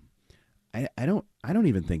 I don't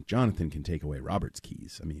even think Jonathan can take away Robert's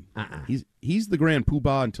keys. I mean, he's the grand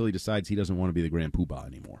poobah until he decides he doesn't want to be the grand poobah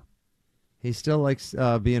anymore. He still likes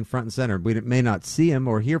being front and center. We may not see him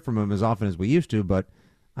or hear from him as often as we used to, but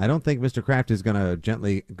I don't think Mr. Kraft is going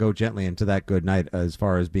to go gently into that good night as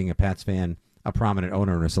far as being a Pats fan, a prominent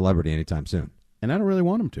owner, and a celebrity anytime soon. And I don't really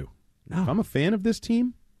want him to. No. If I'm a fan of this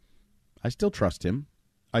team, I still trust him.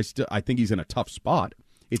 I think he's in a tough spot.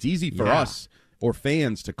 It's easy for us or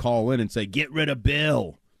fans to call in and say, get rid of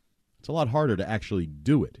Bill. It's a lot harder to actually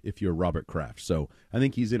do it if you're Robert Kraft. So I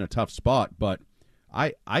think he's in a tough spot, but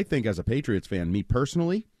I think as a Patriots fan, me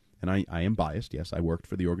personally, and I am biased, yes, I worked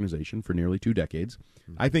for the organization for nearly 2 decades,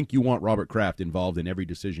 I think you want Robert Kraft involved in every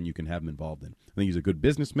decision you can have him involved in. I think he's a good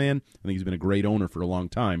businessman. I think he's been a great owner for a long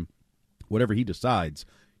time. Whatever he decides,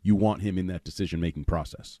 you want him in that decision-making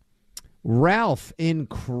process. Ralph in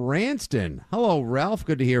Cranston. Hello, Ralph.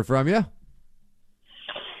 Good to hear from you.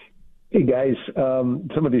 Hey, guys.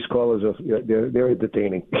 Some of these callers, they're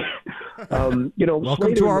entertaining.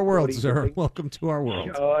 Welcome to our world, sir. Welcome to our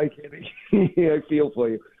world. Oh, I can't. I feel for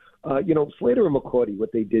you. Slater and McCourty,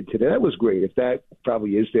 what they did today, that was great. If that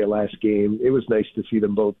probably is their last game, it was nice to see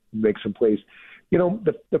them both make some plays.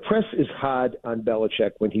 The press is hard on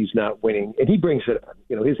Belichick when he's not winning, and he brings it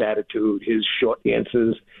on. His attitude, his short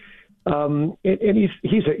answers. And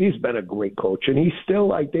he's been a great coach, and he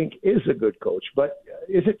still, I think, is a good coach. But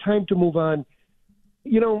is it time to move on?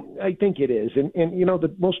 I think it is. And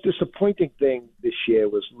the most disappointing thing this year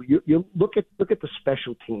was you look at the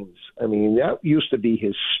special teams. I mean, that used to be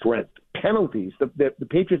his strength. Penalties, the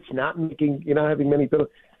Patriots not making, having many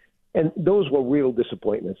penalties. And those were real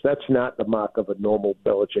disappointments. That's not the mark of a normal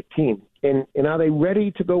Belichick team. And are they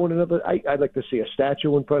ready to go in another? I'd like to see a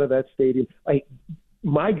statue in front of that stadium.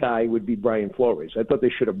 My guy would be Brian Flores. I thought they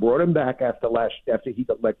should have brought him back after he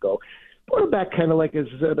got let go. brought him back kind of like as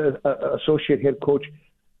an associate head coach.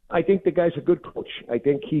 I think the guy's a good coach. I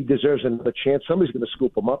think he deserves another chance. Somebody's going to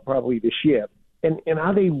scoop him up probably this year. And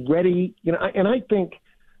are they ready? And I think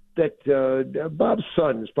that Bob's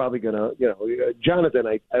son is probably going to, Jonathan,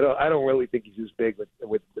 I don't really think he's as big with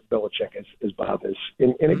Belichick as Bob is.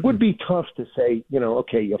 And it would be tough to say,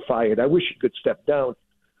 okay, you're fired. I wish you could step down.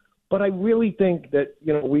 But I really think that,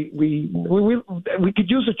 we could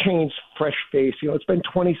use a change, fresh face. It's been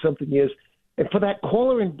 20-something years. And for that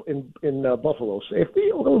caller in Buffalo, say, if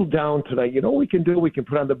we're a little down tonight, what we can do? We can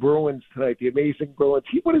put on the Bruins tonight, the amazing Bruins.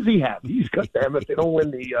 What does he have? He's got them. If they don't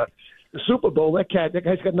win the Super Bowl, that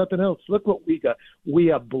guy's got nothing else. Look what we got.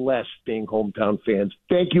 We are blessed being hometown fans.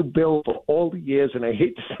 Thank you, Bill, for all the years. And I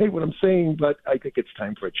hate to say what I'm saying, but I think it's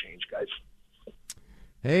time for a change, guys.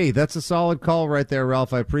 Hey, that's a solid call right there,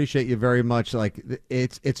 Ralph. I appreciate you very much. Like,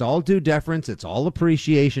 it's all due deference. It's all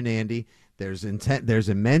appreciation, Andy. There's intent. There's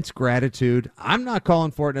immense gratitude. I'm not calling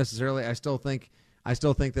for it necessarily. I still think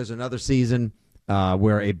there's another season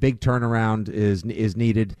where a big turnaround is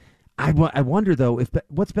needed. I wonder though,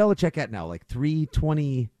 what's Belichick at now? Like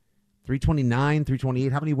 320, 329,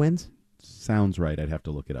 328. How many wins? Sounds right. I'd have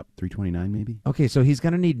to look it up. 329 maybe. Okay, so he's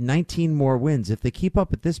going to need 19 more wins. If they keep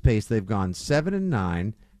up at this pace, they've gone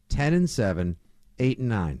 7-9, 10-7,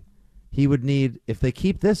 8-9. He would need, if they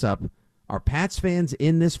keep this up. Are Pats fans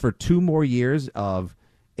in this for 2 more years of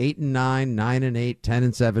 8-9, 9-8,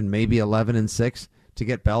 10-7, maybe 11-6 to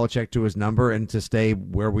get Belichick to his number and to stay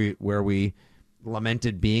where we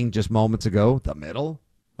lamented being just moments ago, the middle?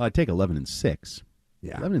 Well, I'd take 11-6.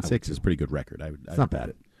 Yeah, 11-6 is a pretty good record. It's not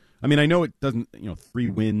bad. I mean, I know it doesn't. 3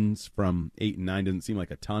 wins from 8-9 doesn't seem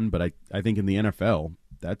like a ton, but I think in the NFL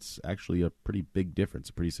that's actually a pretty big difference,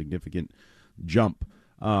 a pretty significant jump.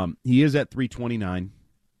 He is at 329.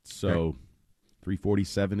 So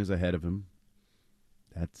 347 is ahead of him.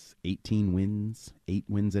 That's 18 wins, 8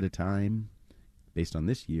 wins at a time. Based on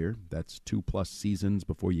this year, that's 2+ seasons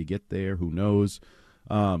before you get there. Who knows?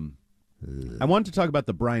 I wanted to talk about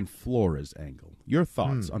the Brian Flores angle. Your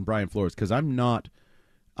thoughts on Brian Flores, because I'm not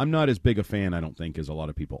as big a fan, I don't think, as a lot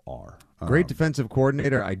of people are. Great defensive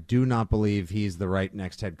coordinator. I do not believe he's the right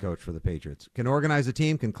next head coach for the Patriots. Can organize a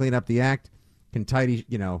team, can clean up the act, can tidy,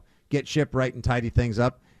 get ship right and tidy things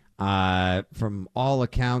up. From all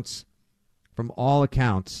accounts, he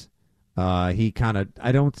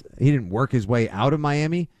didn't work his way out of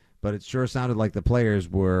Miami, but it sure sounded like the players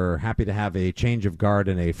were happy to have a change of guard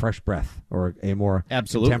and a fresh breath, or a more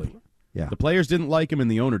absolutely. Yeah, the players didn't like him,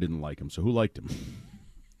 and the owner didn't like him. So who liked him?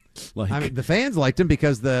 I mean, the fans liked him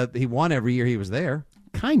because he won every year he was there.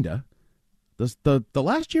 Kinda. The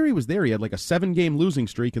last year he was there, he had like a 7-game losing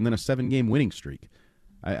streak and then a 7-game winning streak.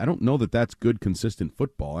 I don't know that that's good, consistent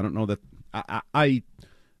football. I don't know that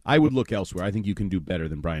I would look elsewhere. I think you can do better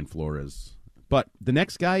than Brian Flores. But the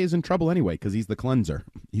next guy is in trouble anyway because he's the cleanser.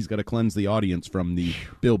 He's got to cleanse the audience from the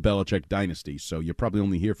Bill Belichick dynasty. So you're probably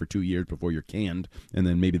only here for 2 years before you're canned, and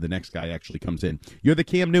then maybe the next guy actually comes in. You're the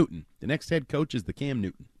Cam Newton. The next head coach is the Cam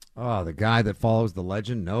Newton. Oh, the guy that follows the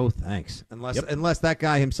legend? No, thanks. Unless that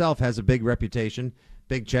guy himself has a big reputation,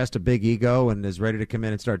 big chest, a big ego, and is ready to come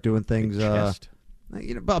in and start doing things. Puffed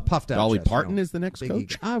out. Dolly chest, Parton is the next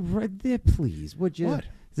coach? Right there, please, would you? What?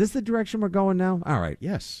 Is this the direction we're going now? All right.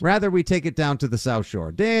 Yes. Rather we take it down to the South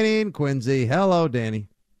Shore. Danny and Quincy. Hello, Danny.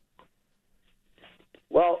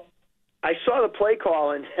 Well, I saw the play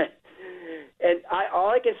call, and all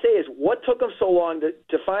I can say is, what took them so long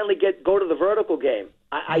to finally go to the vertical game?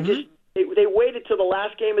 They waited till the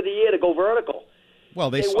last game of the year to go vertical. Well,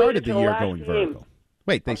 they started the year going vertical.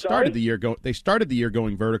 Wait, they started the year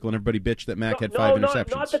going vertical, and everybody bitched that Mac had 5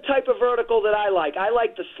 interceptions. Not the type of vertical that I like. I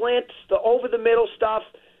like the slants, the over the middle stuff,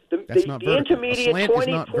 the intermediate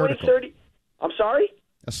 20, 30. I'm sorry?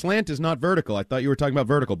 A slant is not vertical. I thought you were talking about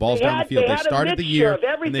vertical. Balls down the field. They started the year,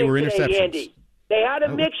 and they were interceptions. Andy. They had a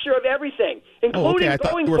mixture of everything, including I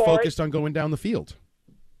thought going you were for focused on going down the field.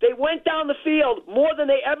 They went down the field more than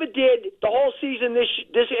they ever did the whole season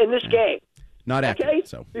in this game. Not accurate. Okay?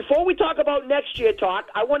 So before we talk about next year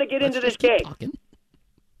I want to get into this game. Talking.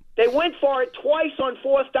 They went for it twice on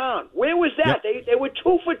 4th down. Where was that? Yep. They were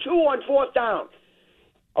 2 for 2 on 4th down.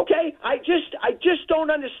 Okay? I just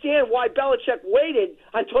don't understand why Belichick waited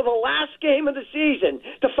until the last game of the season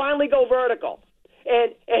to finally go vertical.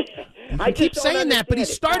 And I keep saying that, but he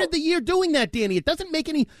started the year doing that, Danny. It doesn't make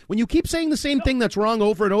any. When you keep saying the same thing that's wrong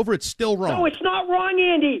over and over, it's still wrong. No, it's not wrong,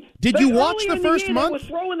 Andy. Did you watch the first month?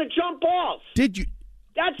 They were throwing the jump balls. Did you?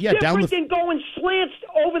 That's different than going slants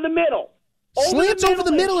over the middle. Slants over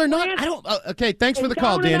the middle or not? I don't. Okay, thanks for the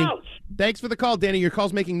call, Danny. Thanks for the call, Danny. Your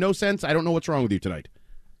call's making no sense. I don't know what's wrong with you tonight.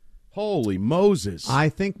 Holy Moses. I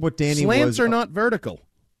think what Danny Slants are not vertical.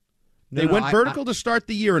 They went I- vertical to start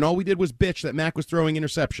the year, and all we did was bitch that Mac was throwing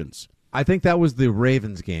interceptions. I think that was the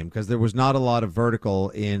Ravens game because there was not a lot of vertical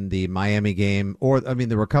in the Miami game. Or, I mean,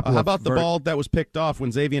 there were a couple How of... about the ball that was picked off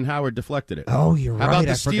when Xavier Howard deflected it? Oh, you're How right. about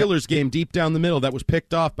the Steelers game deep down the middle that was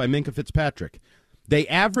picked off by Minka Fitzpatrick? They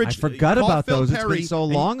averaged... I forgot call about Phil those. Perry, It's been so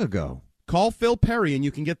long ago. Call Phil Perry, and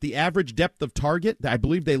you can get the average depth of target. I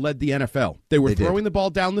believe they led the NFL. They were throwing the ball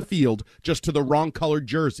down the field just to the wrong colored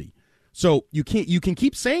jersey. So you can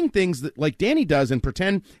keep saying things that like Danny does and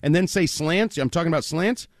pretend and then say slants. I'm talking about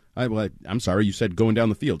slants. I'm sorry, you said going down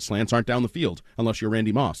the field. Slants aren't down the field unless you're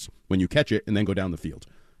Randy Moss when you catch it and then go down the field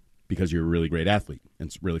because you're a really great athlete and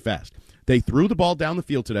it's really fast. They threw the ball down the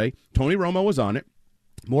field today. Tony Romo was on it.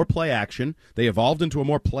 More play action. They evolved into a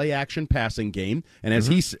more play action passing game. And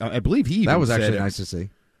as I believe he even That was said, actually nice to see.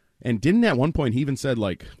 And didn't at one point he even said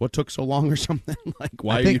like, "What took so long" or something? Like,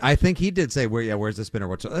 why? I think he did say, "Where's the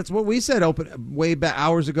spinner?" That's what we said way back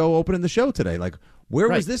hours ago, opening the show today. Like, where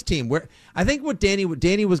was this team? Where I think what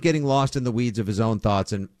Danny was getting lost in the weeds of his own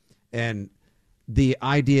thoughts, and the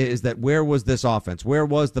idea is that where was this offense? Where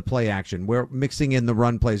was the play action? Where mixing in the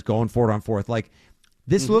run plays, going 4-on-4? Like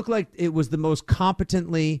this looked like it was the most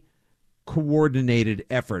competently coordinated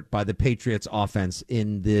effort by the Patriots offense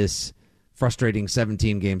in this frustrating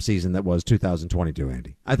 17-game season that was 2022,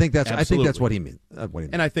 Andy. I think that's what he meant.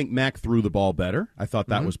 And I think Mac threw the ball better. I thought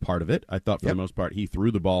that was part of it. I thought for the most part he threw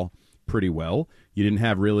the ball pretty well. You didn't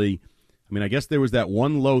have really – I mean, I guess there was that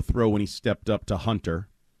one low throw when he stepped up to Hunter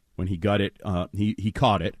when he got it. He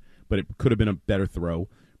caught it, but it could have been a better throw.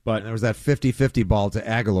 But and there was that 50-50 ball to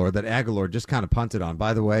Aguilar that Aguilar just kind of punted on.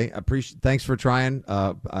 By the way, thanks for trying.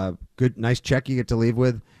 Good, nice check you get to leave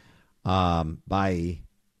with. By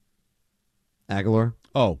Aguilar.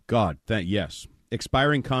 Oh God, yes.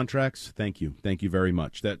 Expiring contracts. Thank you very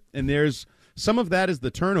much. And there's some of that is the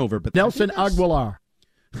turnover, but Nelson Aguilar.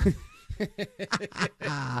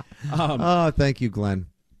 Thank you, Glenn.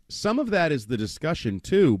 Some of that is the discussion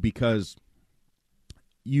too, because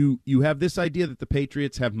you have this idea that the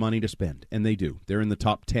Patriots have money to spend, and they do. They're in the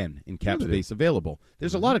top 10 in cap space available.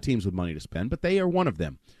 There's a lot of teams with money to spend, but they are one of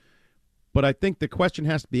them. But I think the question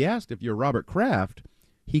has to be asked if you're Robert Kraft.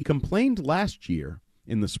 He complained last year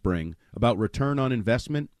in the spring about return on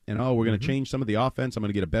investment and, we're going to change some of the offense. I'm going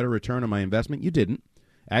to get a better return on my investment. You didn't.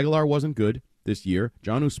 Aguilar wasn't good this year.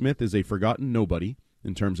 Jonnu Smith is a forgotten nobody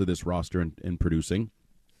in terms of this roster and producing.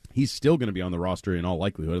 He's still going to be on the roster in all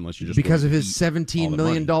likelihood unless you just because of his $17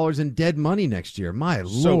 million in dead money next year. My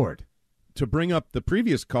Lord. To bring up the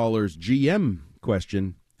previous caller's GM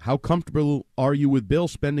question, how comfortable are you with Bill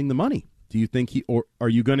spending the money? Do you think or are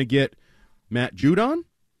you going to get Matt Judon?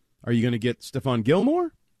 Are you going to get Stephon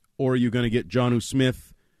Gilmore? Or are you going to get Jonnu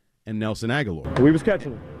Smith and Nelson Aguilar? We was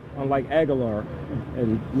catching him, unlike Aguilar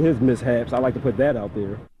and his mishaps. I like to put that out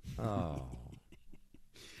there. Oh.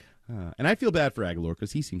 And I feel bad for Aguilar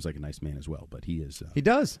because he seems like a nice man as well, but he is. He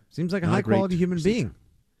does. Seems like a high-quality human being.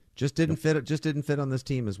 Just didn't fit. Just didn't fit on this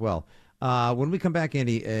team as well. When we come back,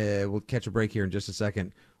 Andy, we'll catch a break here in just a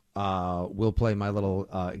second. We'll play my little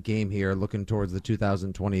game here, looking towards the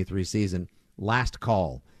 2023 season. Last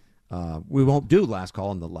call. We won't do last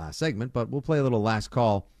call in the last segment, but we'll play a little last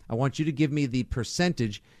call. I want you to give me the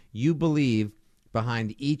percentage you believe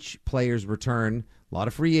behind each player's return. A lot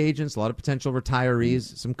of free agents, a lot of potential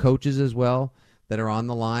retirees, some coaches as well that are on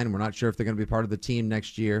the line. We're not sure if they're going to be part of the team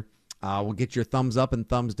next year. We'll get your thumbs up and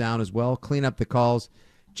thumbs down as well. Clean up the calls.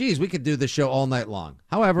 Geez, we could do this show all night long.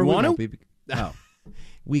 However, we won't be. Oh.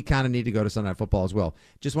 We kind of need to go to Sunday Night Football as well.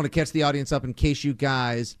 Just want to catch the audience up in case you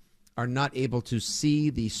guys are not able to see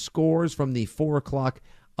the scores from the 4 o'clock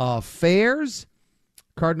affairs.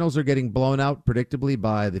 Cardinals are getting blown out, predictably,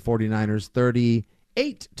 by the 49ers,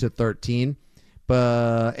 38-13.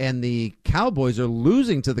 And the Cowboys are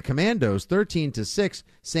losing to the Commandos, 13-6.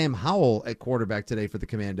 Sam Howell at quarterback today for the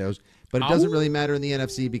Commandos. But it doesn't really matter in the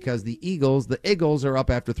NFC because the Eagles are up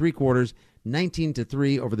after 3 quarters,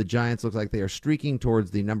 19-3 over the Giants. Looks like they are streaking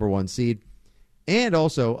towards the number 1 seed. And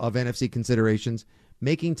also of NFC considerations,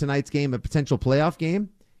 making tonight's game a potential playoff game.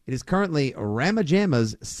 It is currently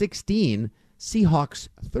Ramajamas 16, Seahawks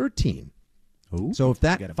 13. Ooh, so if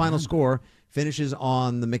that final score finishes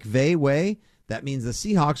on the McVay way, that means the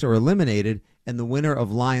Seahawks are eliminated, and the winner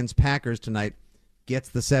of Lions-Packers tonight gets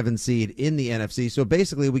the 7 seed in the NFC. So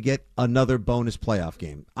basically we get another bonus playoff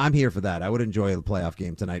game. I'm here for that. I would enjoy the playoff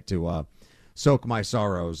game tonight to soak my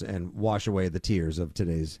sorrows and wash away the tears of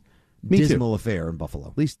today's dismal affair in Buffalo.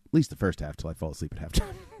 At least the first half till I fall asleep at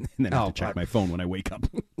halftime. And then I have to check my phone when I wake up.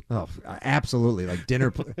 Oh, absolutely. Like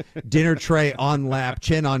dinner tray on lap,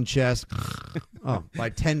 chin on chest. Oh, by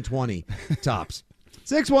 10:20 tops.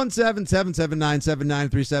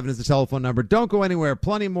 617-779-7937 is the telephone number. Don't go anywhere.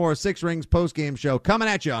 Plenty more Six Rings postgame show coming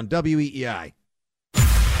at you on WEEI.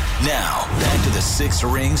 Now, back to the Six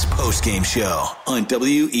Rings postgame show on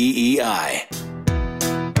WEEI.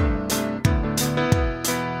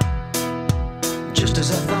 Just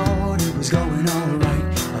as I thought it was going all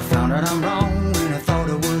right, I found out I'm wrong when I thought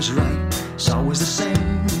it was right. It's always the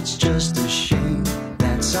same, it's just a shame,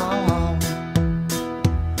 that's all.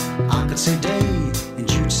 I could say day and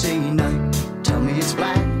you'd say night. Tell me it's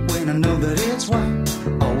black when I know that it's white.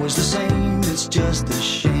 Always the same, it's just a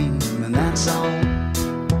shame, and that's all.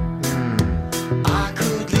 I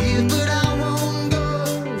could leave, but I won't go,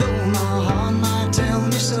 though my heart might tell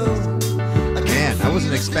me so. Man, I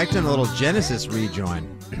wasn't expecting a little Genesis rejoin.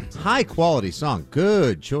 High quality song.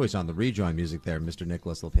 Good choice on the rejoin music there, Mr.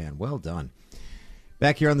 Nicholas LePan. Well done.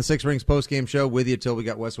 Back here on the Six Rings postgame show with you till we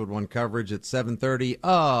got Westwood One coverage at 7:30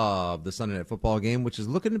 of the Sunday Night Football game, which is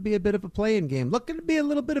looking to be a bit of a play-in game. Looking to be a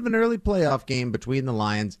little bit of an early playoff game between the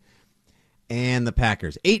Lions and the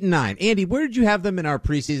Packers. 8-9. Andy, where did you have them in our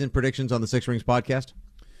preseason predictions on the Six Rings podcast?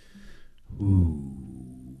 Ooh.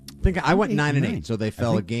 I think I went 9-8, so they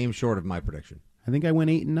fell a game short of my prediction. I think I went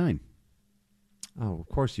 8-9. Oh, of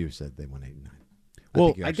course you said they went 8-9.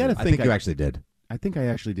 Well, I think you actually did. I think I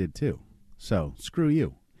actually did too. So screw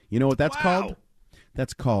you. You know what that's called?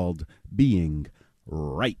 That's called being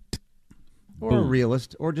right. Or a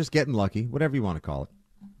realist, or just getting lucky, whatever you want to call it.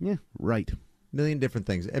 Yeah, right. Million different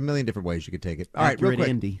things, a million different ways you could take it. All right, Accurate real quick.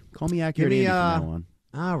 Andy. Call me Accurate Andy from now on.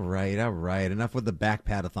 All right. Enough with the back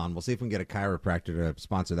padathon. We'll see if we can get a chiropractor to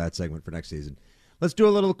sponsor that segment for next season. Let's do a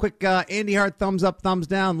little quick Andy Hart thumbs up, thumbs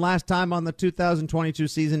down. Last time on the 2022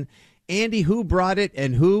 season. Andy, who brought it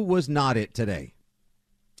and who was not it today?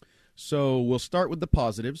 So we'll start with the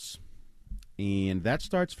positives, and that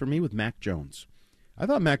starts for me with Mac Jones. I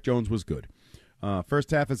thought Mac Jones was good. First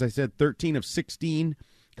half, as I said, 13 of 16,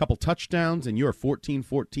 couple touchdowns, and you're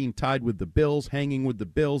 14-14 tied with the Bills, hanging with the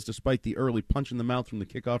Bills despite the early punch in the mouth from the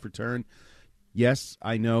kickoff return. Yes,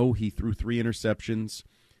 I know he threw 3 interceptions.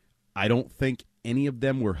 I don't think any of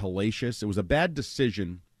them were hellacious. It was a bad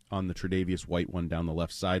decision on the Tre'Davious White one down the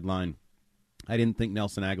left sideline. I didn't think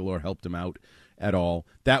Nelson Aguilar helped him out at all.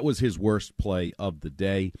 That was his worst play of the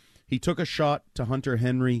day. He took a shot to Hunter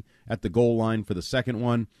Henry at the goal line for the second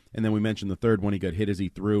one, and then we mentioned the third one. He got hit as he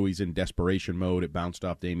threw. He's in desperation mode. It bounced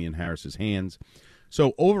off Damian Harris's hands.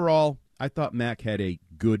 So overall, I thought Mac had a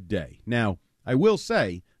good day. Now, I will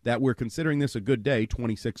say that we're considering this a good day,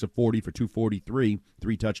 26 of 40 for 243,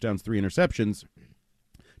 3 touchdowns, 3 interceptions,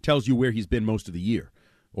 tells you where he's been most of the year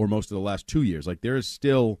or most of the last 2 years. Like, there is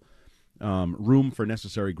still room for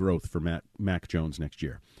necessary growth for Mac Jones next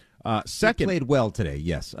year. Second, he played well today.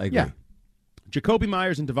 Yes, I agree. Yeah. Jacoby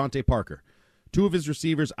Myers and Devontae Parker. 2 of his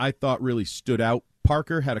receivers I thought really stood out.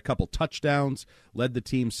 Parker had a couple touchdowns, led the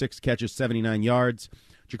team 6 catches, 79 yards.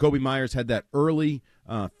 Jacoby Myers had that early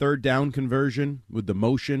third down conversion with the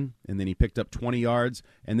motion, and then he picked up 20 yards.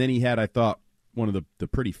 And then he had, I thought, one of the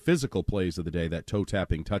pretty physical plays of the day, that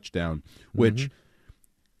toe-tapping touchdown, which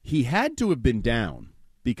he had to have been down.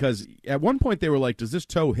 Because at one point they were like, does this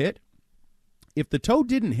toe hit? If the toe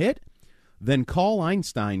didn't hit, then call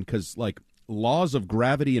Einstein, because, like, laws of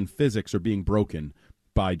gravity and physics are being broken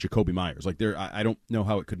by Jacoby Myers. Like, I don't know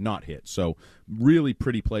how it could not hit. So really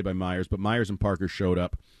pretty play by Myers, but Myers and Parker showed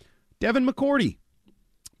up. Devin McCourty,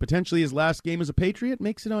 potentially his last game as a Patriot,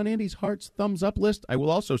 makes it on Andy's Hart's thumbs up list. I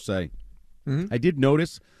will also say, I did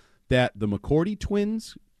notice that the McCourty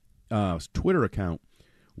twins Twitter account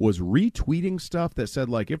was retweeting stuff that said,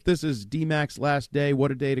 like, if this is D-Mac's last day,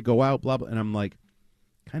 what a day to go out, blah, blah. And I'm like,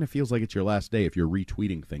 kind of feels like it's your last day if you're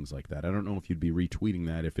retweeting things like that. I don't know if you'd be retweeting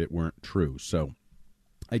that if it weren't true. So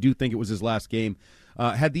I do think it was his last game.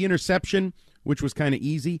 Had the interception, which was kind of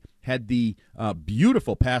easy. Had the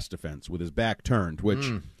beautiful pass defense with his back turned, which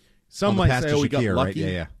some might say, he got lucky.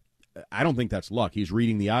 Right? Yeah. I don't think that's luck. He's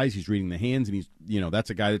reading the eyes, he's reading the hands, and that's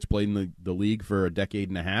a guy that's played in the league for a decade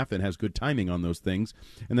and a half and has good timing on those things.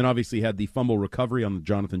 And then obviously had the fumble recovery on the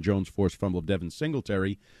Jonathan Jones forced fumble of Devin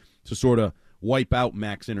Singletary to sort of wipe out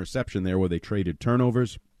Mac's interception there where they traded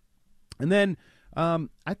turnovers. And then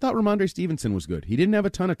I thought Ramondre Stevenson was good. He didn't have a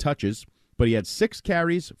ton of touches, but he had 6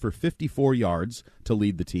 carries for 54 yards to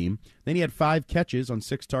lead the team. Then he had 5 catches on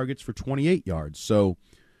 6 targets for 28 yards. So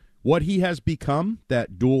what he has become,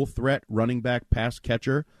 that dual threat running back pass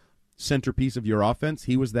catcher centerpiece of your offense,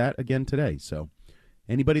 he was that again today. So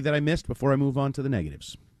anybody that I missed before I move on to the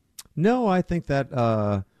negatives? No, I think that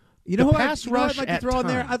who I'd like to throw on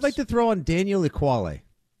there? I'd like to throw on Daniel Ekuale.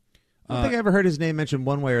 I don't think I ever heard his name mentioned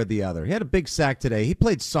one way or the other. He had a big sack today. He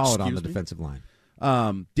played solid on the defensive line.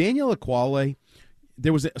 Daniel Ekuale,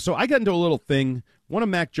 so I got into a little thing. One of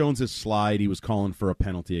Mac Jones's slide, he was calling for a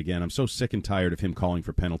penalty again. I'm so sick and tired of him calling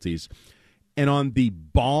for penalties. And on the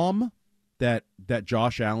bomb that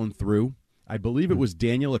Josh Allen threw, I believe it was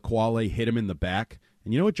Daniel Ekuale hit him in the back.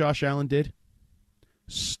 And you know what Josh Allen did?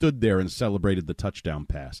 Stood there and celebrated the touchdown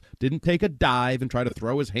pass. Didn't take a dive and try to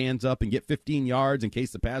throw his hands up and get 15 yards in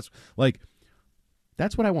case the pass. Like,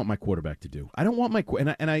 that's what I want my quarterback to do. I don't want my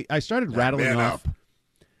and I started rattling off.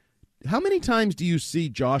 How many times do you see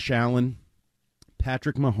Josh Allen,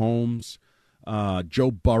 Patrick Mahomes,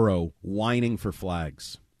 Joe Burrow whining for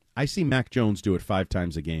flags? I see Mac Jones do it 5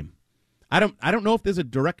 times a game. I don't know if there's a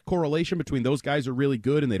direct correlation between those guys are really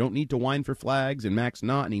good and they don't need to whine for flags and Mac's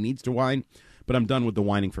not and he needs to whine, but I'm done with the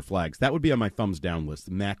whining for flags. That would be on my thumbs down list,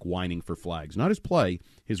 Mac whining for flags. Not his play,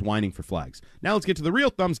 his whining for flags. Now let's get to the real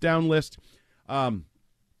thumbs down list.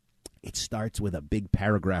 It starts with a big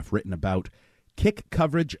paragraph written about kick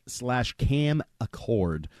coverage / Cam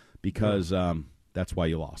Accord because that's why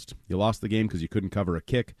you lost. You lost the game because you couldn't cover a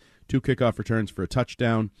kick, 2 kickoff returns for a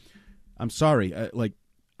touchdown. I'm sorry,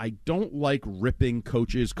 I don't like ripping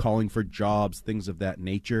coaches, calling for jobs, things of that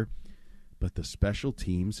nature, but the special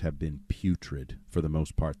teams have been putrid for the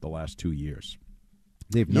most part the last 2 years.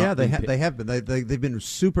 They've not. They have been. They've been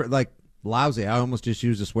super lousy. I almost just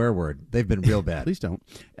used a swear word. They've been real bad. Please don't.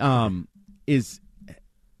 Is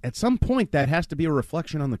at some point that has to be a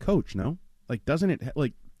reflection on the coach? No, doesn't it?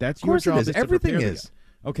 That's your job. It is. Everything is.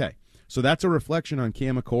 Okay, so that's a reflection on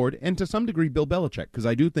Cam Accord and to some degree Bill Belichick because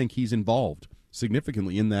I do think he's involved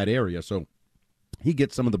significantly in that area. So he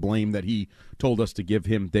gets some of the blame that he told us to give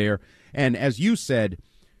him there. And as you said,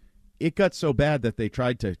 it got so bad that they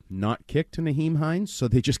tried to not kick to Nyheim Hines, so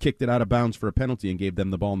they just kicked it out of bounds for a penalty and gave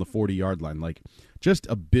them the ball on the 40-yard line. Just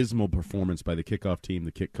abysmal performance by the kickoff team,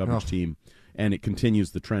 the kick coverage team, and it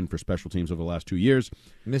continues the trend for special teams over the last 2 years.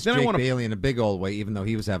 Missed Jake Bailey in a big old way, even though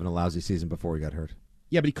he was having a lousy season before he got hurt.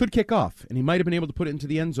 Yeah, but he could kick off, and he might have been able to put it into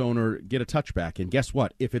the end zone or get a touchback. And guess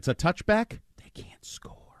what? If it's a touchback, they can't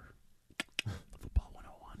score. Football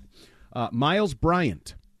 101. Miles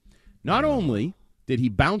Bryant. Not only did he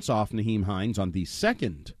bounce off Nyheim Hines on the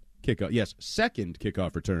second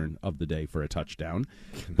kickoff return of the day for a touchdown,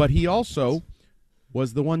 but he also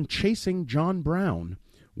was the one chasing John Brown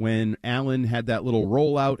when Allen had that little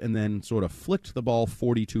rollout and then sort of flicked the ball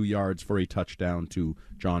 42 yards for a touchdown to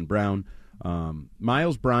John Brown.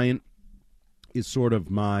 Miles Bryant is sort of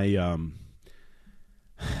my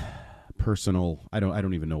personal. I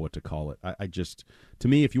don't even know what to call it. I just, to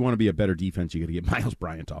me, if you want to be a better defense, you got to get Miles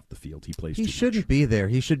Bryant off the field. He plays. He shouldn't be there.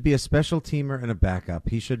 He should be a special teamer and a backup.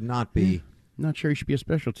 He should not be. Not sure he should be a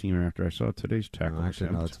special teamer after I saw today's tackle.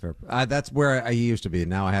 Actually, no, that's fair. That's where he used to be.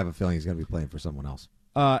 Now I have a feeling he's going to be playing for someone else.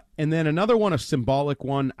 And then another one, a symbolic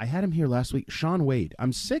one. I had him here last week. Shaun Wade.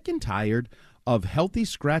 I'm sick and tired of healthy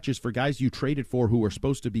scratches for guys you traded for who are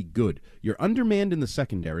supposed to be good. You're undermanned in the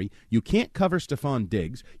secondary. You can't cover Stephon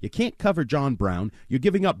Diggs. You can't cover John Brown. You're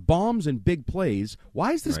giving up bombs and big plays.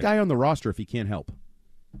 Why is this guy on the roster if he can't help?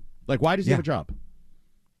 Why does he have a job?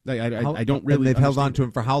 I don't really. They've held on to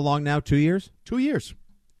him for how long now? 2 years? 2 years.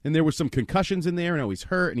 And there was some concussions in there, and he's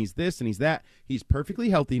hurt, and he's this, and he's that. He's perfectly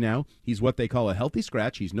healthy now. He's what they call a healthy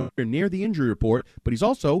scratch. He's nowhere near the injury report, but he's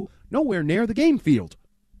also nowhere near the game field.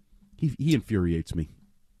 He infuriates me.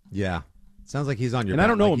 Yeah. Sounds like he's on your And I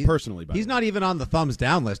don't know him personally, but he's not even on the thumbs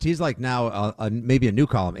down list. He's now maybe a new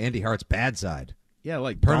column, Andy Hart's bad side. Yeah,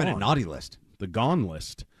 permanent naughty list. The gone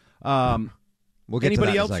list. We'll get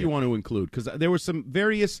anybody to that else you want to include? Because there were some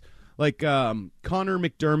various, Connor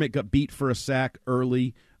McDermott got beat for a sack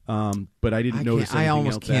early, but I didn't notice anything else. I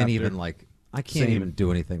almost can't after. even I can't even do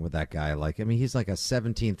anything with that guy. He's like a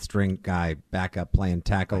 17th string guy backup playing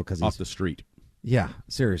tackle because he's off the street. Yeah,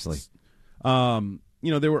 seriously.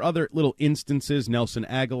 There were other little instances. Nelson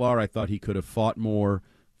Aguilar, I thought he could have fought more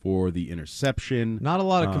for the interception. Not a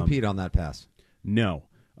lot of compete on that pass. No.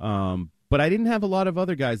 But I didn't have a lot of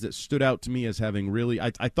other guys that stood out to me as having really.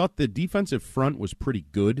 I thought the defensive front was pretty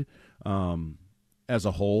good as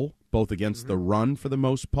a whole, both against the run for the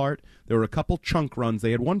most part. There were a couple chunk runs.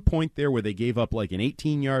 They had one point there where they gave up an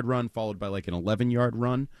 18-yard run followed by an 11-yard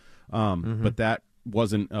run. But that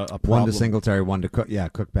wasn't a problem. One to Singletary, one to Cook. Yeah,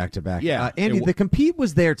 Cook back to back. Yeah, Andy, the compete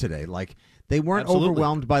was there today. They weren't Absolutely.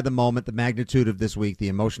 overwhelmed by the moment, the magnitude of this week, the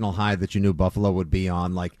emotional high that you knew Buffalo would be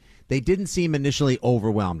on. They didn't seem initially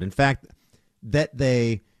overwhelmed. In fact, that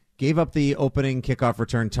they gave up the opening kickoff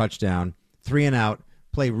return touchdown, 3 and out,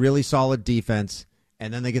 play really solid defense,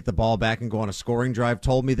 and then they get the ball back and go on a scoring drive.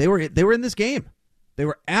 Told me they were in this game. They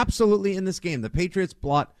were absolutely in this game. The Patriots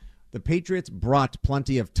brought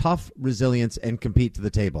plenty of tough resilience and compete to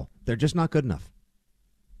the table. They're just not good enough.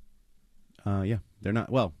 Yeah, they're not.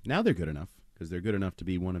 Well, now they're good enough because they're good enough to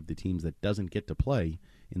be one of the teams that doesn't get to play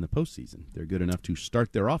in the postseason. They're good enough to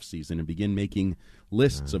start their offseason and begin making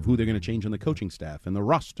lists of who they're going to change on the coaching staff and the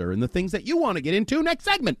roster and the things that you want to get into next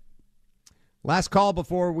segment. Last call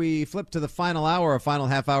before we flip to the final hour, or final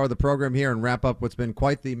half hour of the program here, and wrap up what's been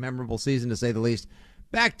quite the memorable season, to say the least.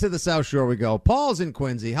 Back to the South Shore we go. Paul's in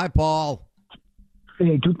Quincy. Hi, Paul.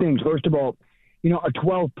 Hey, two things. First of all, a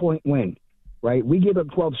 12-point win, right? We gave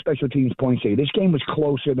up 12 special teams points today. This game was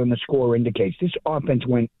closer than the score indicates. This offense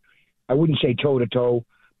went, I wouldn't say toe-to-toe,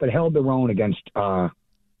 but held their own against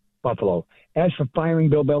Buffalo. As for firing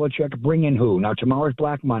Bill Belichick, bring in who? Now, tomorrow's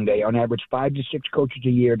Black Monday. On average, 5 to 6 coaches a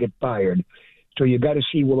year get fired. So you got to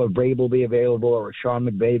see, will a Vrabel be available or a Sean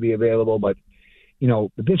McVay be available? But,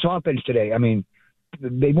 this offense today, I mean,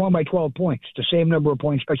 they won by 12 points, the same number of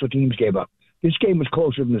points special teams gave up. This game was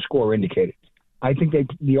closer than the score indicated. I think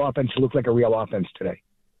the offense looked like a real offense today.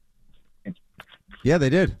 Yeah, they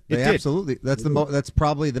did. They absolutely. That's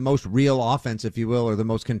probably the most real offense, if you will, or the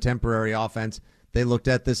most contemporary offense they looked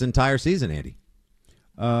at this entire season, Andy.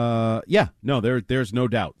 Yeah, no, there's no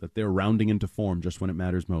doubt that they're rounding into form just when it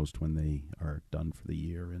matters most, when they are done for the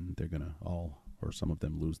year and they're going to all, or some of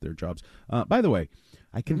them, lose their jobs. By the way,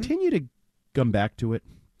 I continue to come back to it.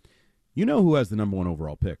 You know who has the number 1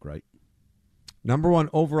 overall pick, right? Number 1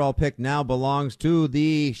 overall pick now belongs to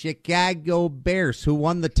the Chicago Bears, who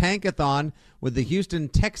won the Tankathon with the Houston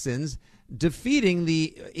Texans, defeating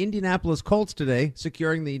the Indianapolis Colts today,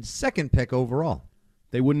 securing the 2nd pick overall.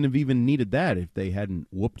 They wouldn't have even needed that if they hadn't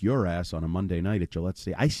whooped your ass on a Monday night at Gillette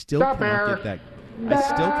Stadium. I still cannot get that.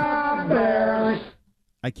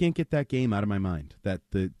 I can't get that game out of my mind. That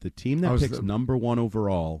the team that picks number 1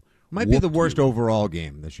 overall might be the worst overall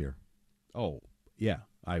game this year. Oh, yeah.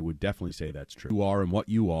 I would definitely say that's true. You are and what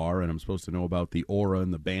you are, and I'm supposed to know about the aura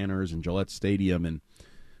and the banners and Gillette Stadium and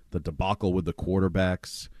the debacle with the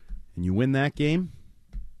quarterbacks. And you win that game,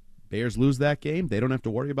 Bears lose that game, they don't have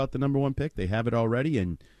to worry about the number 1 pick. They have it already,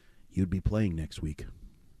 and you'd be playing next week.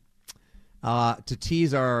 To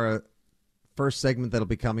tease our first segment that'll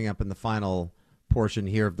be coming up in the final portion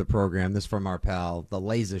here of the program, this from our pal, the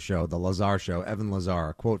Lazar Show, the Lazar Show, Evan Lazar.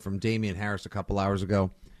 A quote from Damian Harris a couple hours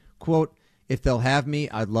ago. Quote, "If they'll have me,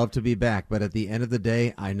 I'd love to be back, but at the end of the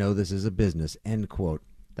day, I know this is a business." End quote.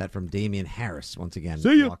 That from Damian Harris, once again,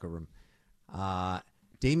 in the locker room.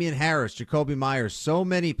 Damian Harris, Jacoby Myers, so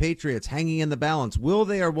many Patriots hanging in the balance. Will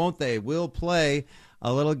they or won't they? We'll play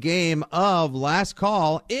a little game of last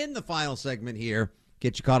call in the final segment here.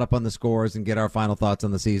 Get you caught up on the scores and get our final thoughts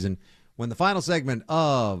on the season when the final segment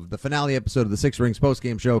of the finale episode of the Six Rings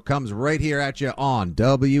postgame show comes right here at you on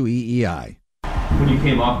WEEI. When you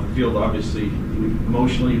came off the field, obviously,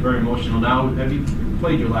 emotionally, very emotional. Now, have you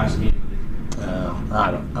played your last game?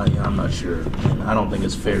 I'm not sure. And I don't think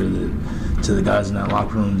it's fair to the guys in that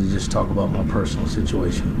locker room to just talk about my personal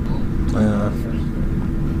situation.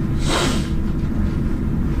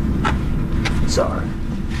 Sorry.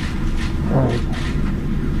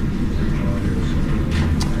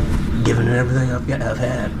 Given everything I've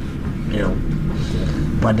had,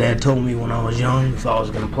 my dad told me when I was young, if I was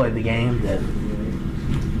going to play the game, that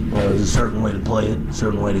there was a certain way to play it, a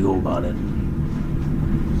certain way to go about it.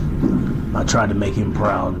 I tried to make him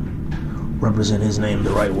proud, represent his name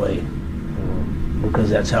the right way, because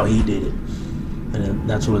that's how he did it. And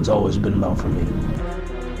that's what it's always been about for me.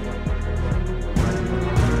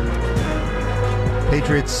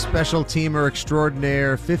 Patriots special teamer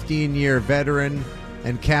extraordinaire, 15-year veteran,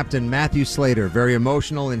 and Captain Matthew Slater, very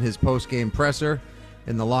emotional in his post-game presser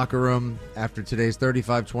in the locker room after today's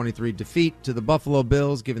 35-23 defeat to the Buffalo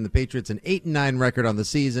Bills, giving the Patriots an 8-9 record on the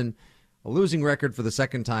season, a losing record for the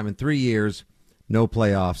second time in 3 years. No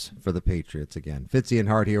playoffs for the Patriots again. Fitzy and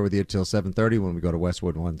Hart here with you till 7:30 when we go to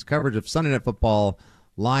Westwood One's coverage of Sunday Night Football,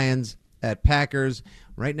 Lions at Packers.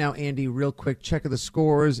 Right now, Andy, real quick check of the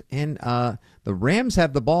scores. And the Rams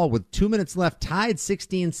have the ball with 2 minutes left, tied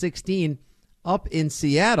 16-16 up in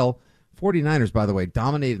Seattle. 49ers, by the way,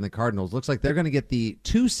 dominating the Cardinals. Looks like they're going to get the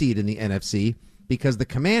 2 seed in the NFC because the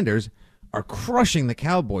Commanders are crushing the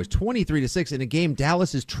Cowboys 23-6 in a game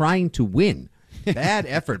Dallas is trying to win. Bad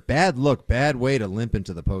effort, bad look, bad way to limp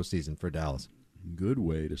into the postseason for Dallas. Good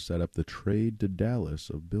way to set up the trade to Dallas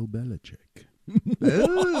of Bill Belichick.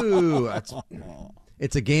 Ooh,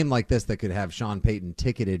 it's a game like this that could have Sean Payton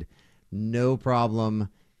ticketed, no problem,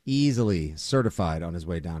 easily certified on his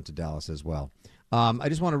way down to Dallas as well. I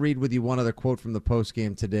just want to read with you one other quote from the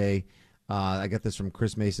postgame today. I got this from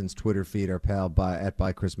Chris Mason's Twitter feed, our pal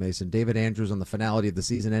by Chris Mason. David Andrews on the finality of the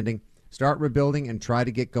season ending. Start rebuilding and try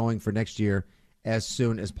to get going for next year as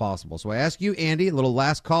soon as possible. So I ask you, Andy, a little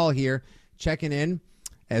last call here, checking in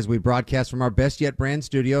as we broadcast from our Best Yet brand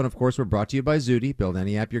studio. And, of course, we're brought to you by Zudy. Build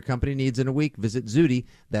any app your company needs in a week. Visit Zudy,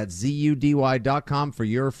 that's ZUDY.com for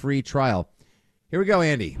your free trial. Here we go,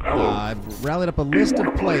 Andy. I've rallied up a list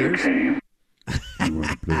of players.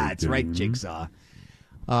 That's right, Jigsaw.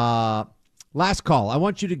 Last call. I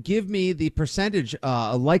want you to give me the percentage,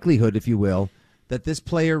 likelihood, if you will, that this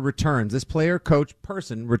player returns. This player, coach,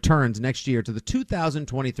 person returns next year to the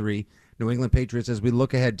 2023 New England Patriots as we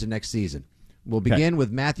look ahead to next season. We'll begin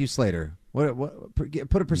with Matthew Slater. What?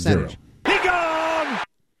 Put a percentage. 0. He gone!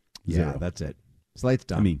 Yeah, 0. that's it. Slate's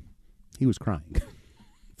done. I mean, he was crying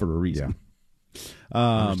for a reason.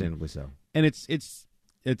 Understandably so. And it's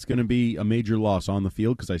going to be a major loss on the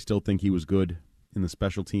field because I still think he was good in the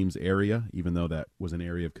special teams area, even though that was an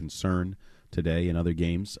area of concern today in other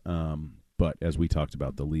games. But as we talked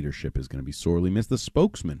about, the leadership is going to be sorely missed. The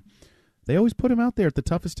spokesman, they always put him out there at the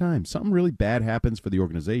toughest time. Something really bad happens for the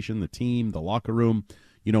organization, the team, the locker room.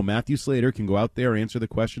 You know, Matthew Slater can go out there, answer the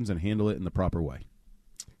questions, and handle it in the proper way.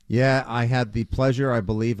 Yeah, I had the pleasure, I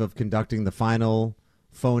believe, of conducting the final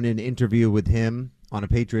phone-in interview with him on a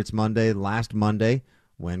Patriots Monday last Monday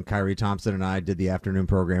when Kyrie Thompson and I did the afternoon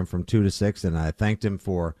program from 2 to 6, and I thanked him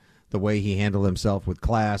for the way he handled himself with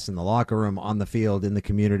class in the locker room, on the field, in the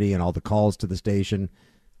community, and all the calls to the station.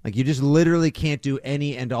 Like, you just literally can't do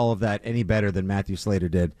any and all of that any better than Matthew Slater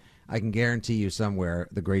did. I can guarantee you somewhere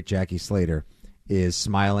the great Jackie Slater is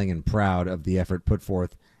smiling and proud of the effort put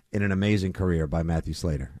forth in an amazing career by Matthew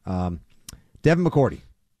Slater. Devin McCourty.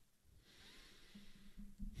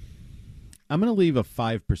 I'm going to leave a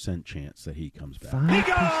 5% chance that he comes back.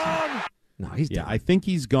 5%? No, he's done. I think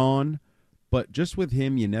he's gone, but just with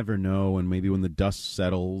him, you never know, and maybe when the dust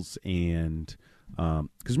settles, and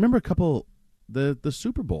because remember the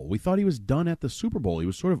Super Bowl, we thought he was done at the Super Bowl. He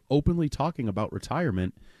was sort of openly talking about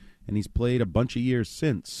retirement, and he's played a bunch of years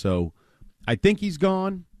since, so I think he's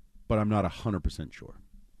gone, but I'm not 100% sure.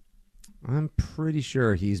 I'm pretty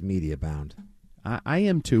sure he's media bound. I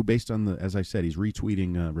am too, based on as I said, he's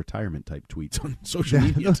retweeting retirement-type tweets on social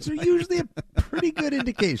media. Those are usually a pretty good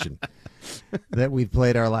indication that we've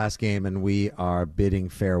played our last game and we are bidding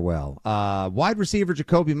farewell. Wide receiver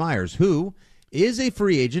Jakobi Meyers, who is a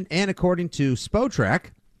free agent, and according to Spotrac,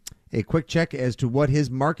 a quick check as to what his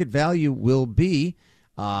market value will be.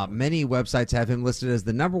 Many websites have him listed as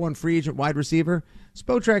the number one free agent wide receiver.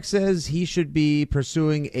 Spotrac says he should be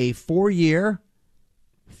pursuing a 4-year,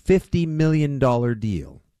 $50 million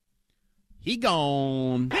deal. He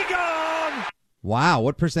gone. He gone. Wow.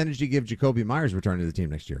 What percentage do you give Jakobi Meyers returning to the team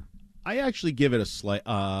next year? I actually give it a slight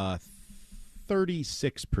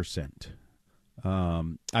 36%.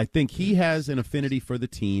 I think he has an affinity for the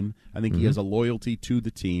team. I think he has a loyalty to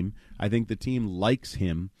the team. I think the team likes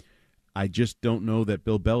him. I just don't know that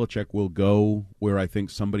Bill Belichick will go where I think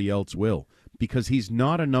somebody else will, because he's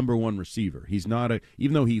not a number one receiver. He's not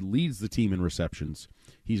even though he leads the team in receptions,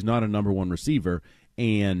 he's not a number one receiver,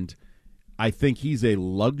 and I think he's a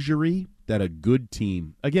luxury that a good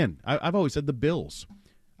team, again, I've always said the Bills.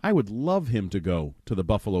 I would love him to go to the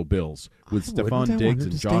Buffalo Bills with Stephon Diggs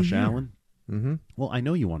and Josh Allen. Mm-hmm. Well, I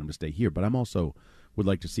know you want him to stay here, but I'm also would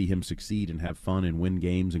like to see him succeed and have fun and win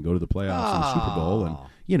games and go to the playoffs and the Super Bowl. And,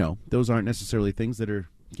 you know, those aren't necessarily things that are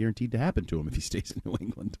guaranteed to happen to him if he stays in New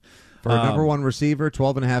England. For a number one receiver,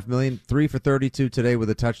 $12.5 million, 3 for 32 today with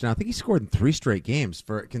a touchdown. I think he scored in 3 straight games,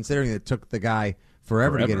 for considering it took the guy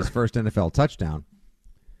forever to get his first NFL touchdown.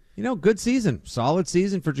 You know, good season, solid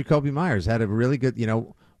season for Jakobi Meyers. Had a really good, you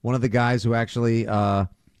know, one of the guys who actually,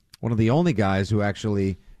 one of the only guys who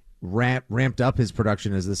actually ramped up his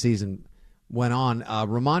production as the season went on.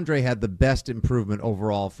 Ramondre had the best improvement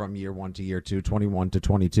overall from year 1 to year 2, 21 to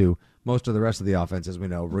 22. Most of the rest of the offense, as we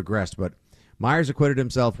know, regressed. But Myers acquitted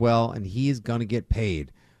himself well, and he's going to get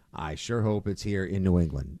paid. I sure hope it's here in New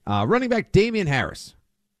England. Running back Damian Harris.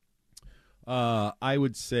 I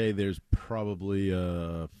would say there's probably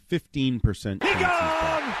a 15% chance he's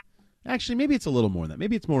back. Actually, maybe it's a little more than that.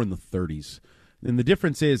 Maybe it's more in the 30s. And the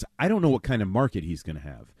difference is I don't know what kind of market he's going to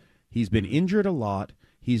have. He's been injured a lot.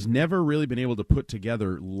 He's never really been able to put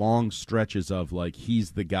together long stretches of, like,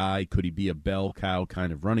 he's the guy. Could he be a bell cow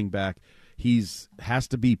kind of running back? Has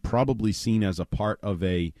to be probably seen as a part of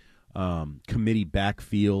a committee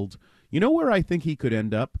backfield. You know where I think he could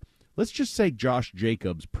end up? Let's just say Josh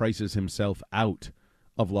Jacobs prices himself out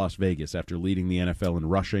of Las Vegas after leading the NFL in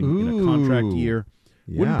rushing in a contract year.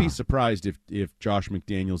 Yeah. Wouldn't be surprised if Josh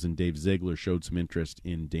McDaniels and Dave Ziegler showed some interest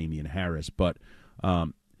in Damian Harris. But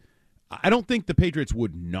I don't think the Patriots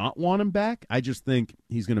would not want him back. I just think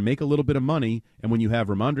he's going to make a little bit of money. And when you have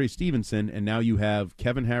Ramondre Stevenson and now you have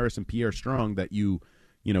Kevin Harris and Pierre Strong that you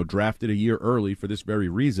drafted a year early for this very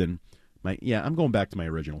reason, I'm going back to my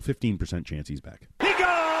original. 15% chance he's back.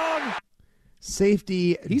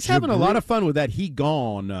 Safety. He's having a lot of fun with that he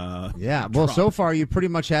gone. Yeah, well, so far you pretty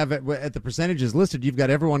much have it at the percentages listed. You've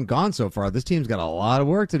got everyone gone so far. This team's got a lot of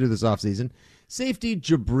work to do this offseason. Safety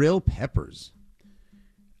Jabril Peppers.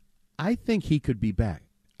 I think he could be back.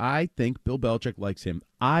 I think Bill Belichick likes him.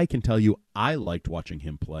 I can tell you I liked watching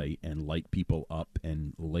him play and light people up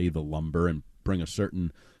and lay the lumber and bring a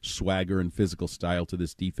certain swagger and physical style to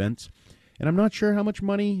this defense. And I'm not sure how much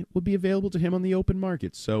money would be available to him on the open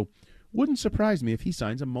market. So wouldn't surprise me if he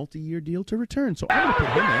signs a multi-year deal to return. So I'm going to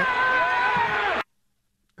put him at.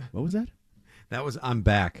 What was that? That was I'm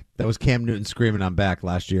back. That was Cam Newton screaming I'm back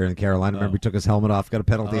last year in Carolina. Remember, he took his helmet off, got a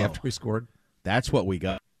penalty after he scored. That's what we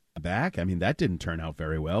got back. I mean, that didn't turn out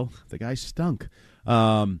very well. The guy stunk.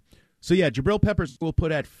 So, yeah, Jabril Peppers will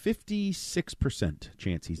put at 56%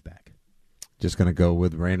 chance he's back. Just going to go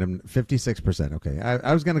with random 56%. Okay.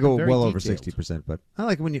 I was going to go well over 60%, but I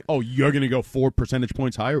like when you... Oh, you're going to go 4 percentage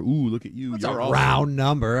points higher? Ooh, look at you. It's a round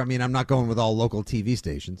number. I mean, I'm not going with all local TV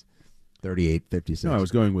stations. 38, 56. No, I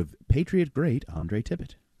was going with Patriot great Andre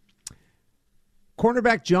Tippett.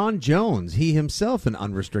 Cornerback John Jones. He himself an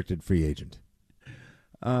unrestricted free agent.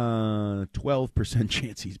 12%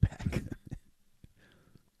 chance he's back.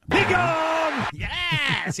 He gone!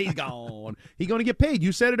 Yes, he's gone. He's going to get paid.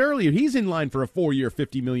 You said it earlier. He's in line for a 4-year,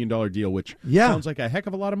 $50 million deal, which sounds like a heck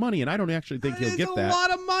of a lot of money, and I don't actually think he'll get that. It's a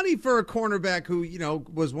lot of money for a cornerback who,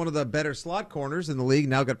 was one of the better slot corners in the league,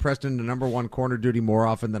 now got pressed into number one corner duty more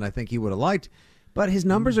often than I think he would have liked. But his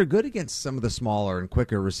numbers are good against some of the smaller and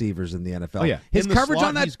quicker receivers in the NFL. Oh, yeah. His coverage slot,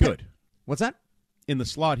 on that he's good. What's that? In the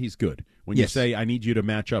slot, he's good. When you say, I need you to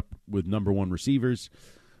match up with number one receivers,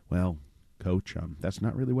 well, coach, that's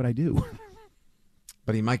not really what I do.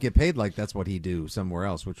 But he might get paid like that's what he do somewhere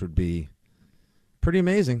else, which would be pretty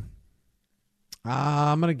amazing.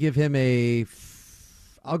 I'm going to give him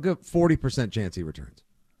I'll give 40% chance he returns.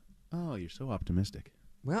 Oh, you're so optimistic.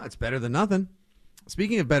 Well, it's better than nothing.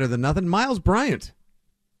 Speaking of better than nothing, Miles Bryant.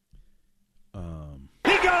 He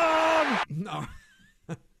gone! No.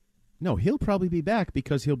 No, he'll probably be back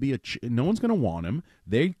because he'll be no one's going to want him.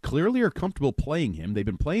 They clearly are comfortable playing him. They've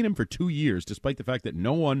been playing him for 2 years, despite the fact that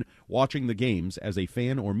no one watching the games as a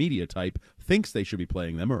fan or media type thinks they should be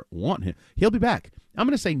playing them or want him. He'll be back. I'm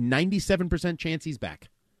going to say 97% chance he's back.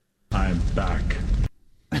 I'm back.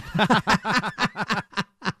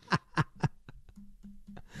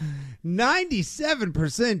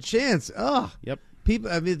 97% chance. Oh, yep.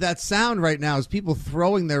 People. I mean, that sound right now is people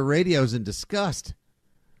throwing their radios in disgust.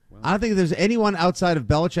 I don't think there's anyone outside of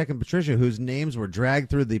Belichick and Patricia whose names were dragged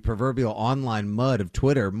through the proverbial online mud of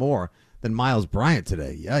Twitter more than Miles Bryant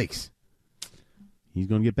today. Yikes. He's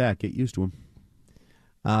going to get back. Get used to him.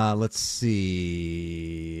 Let's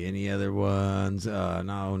see. Any other ones?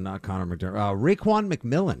 No, not Connor McDermott. Raekwon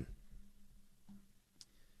McMillan.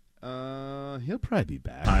 He'll probably be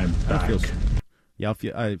back. I'm back.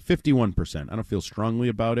 51%. I don't feel strongly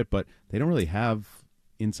about it, but they don't really have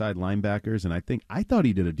inside linebackers, and I thought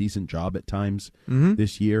he did a decent job at times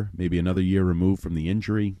this year, maybe another year removed from the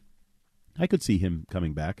injury. I could see him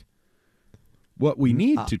coming back. What we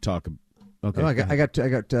need to talk about... Okay, I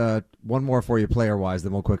got one more for you player-wise,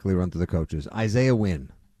 then we'll quickly run through the coaches. Isaiah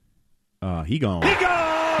Wynn. He gone. He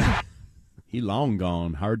gone! He long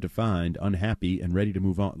gone, hard to find, unhappy, and ready to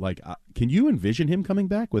move on. Can you envision him coming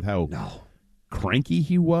back with how... No. Cranky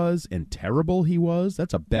he was and terrible he was?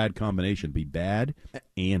 That's a bad combination. Be bad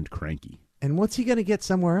and cranky. And what's he going to get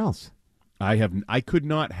somewhere else? I could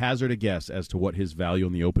not hazard a guess as to what his value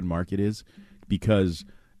in the open market is, because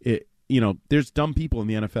there's dumb people in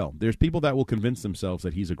the NFL. There's people that will convince themselves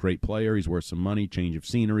that he's a great player, he's worth some money, change of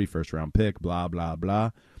scenery, first round pick, blah blah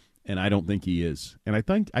blah. And I don't think he is. And I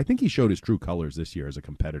think he showed his true colors this year as a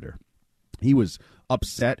competitor. He was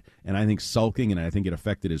upset and I think sulking, and I think it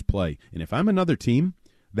affected his play. And if I'm another team,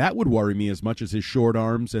 that would worry me as much as his short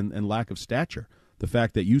arms and lack of stature. The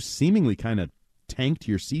fact that you seemingly kind of tanked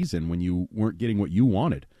your season when you weren't getting what you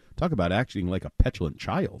wanted. Talk about acting like a petulant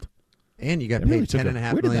child. And you got paid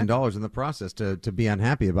 $10.5 million in the process to be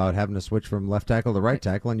unhappy about having to switch from left tackle to right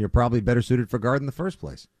tackle, and you're probably better suited for guard in the first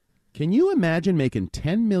place. Can you imagine making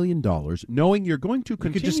 $10 million knowing you're going to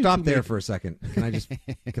continue? You could just stop there for a second. Can I just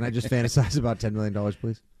fantasize about $10 million,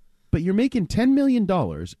 please? But you're making $10 million.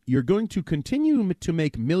 You're going to continue to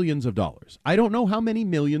make millions of dollars. I don't know how many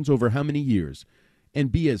millions over how many years, and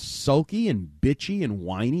be as sulky and bitchy and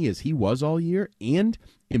whiny as he was all year. And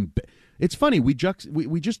it's funny. We just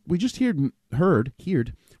heard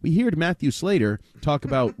Matthew Slater talk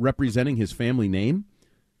about representing his family name.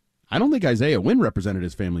 I don't think Isaiah Wynn represented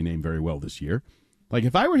his family name very well this year. Like,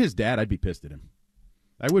 if I were his dad, I'd be pissed at him.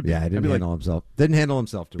 I would be. Yeah, he didn't I'd be handle himself. Didn't handle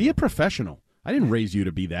himself too Be well. a professional. I didn't raise you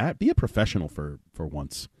to be that. Be a professional for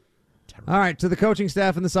once. All right, to the coaching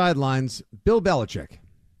staff and the sidelines, Bill Belichick.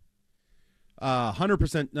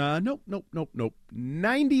 100%. Nope.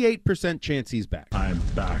 98% chance he's back. I'm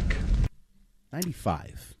back.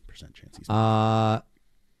 95% chance he's back.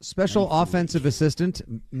 Special offensive assistant,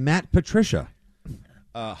 Matt Patricia.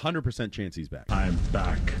 100% chance he's back. I'm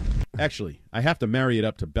back. Actually, I have to marry it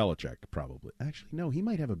up to Belichick, probably. Actually, no, he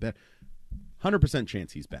might have a bet. 100%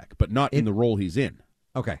 chance he's back, but not in the role he's in.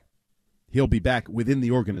 Okay. He'll be back within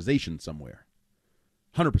the organization somewhere.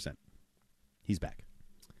 100%. He's back.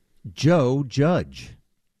 Joe Judge.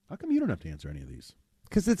 How come you don't have to answer any of these?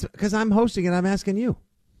 Because I'm hosting and I'm asking you.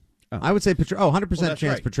 Oh. I would say 100% that's chance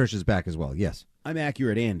right. Patricia's back as well. Yes. I'm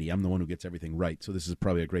accurate, Andy. I'm the one who gets everything right, so this is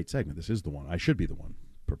probably a great segment. This is the one. I should be the one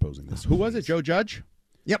proposing this. Who was it? Joe Judge?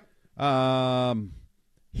 Yep.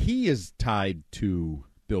 He is tied to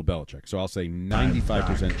Bill Belichick, so I'll say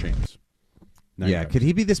 95% chance. 95%. Yeah. Could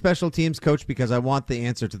he be the special teams coach? Because I want the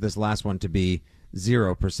answer to this last one to be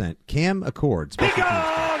 0%. Cam Accord, special teams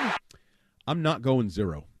coach. I'm not going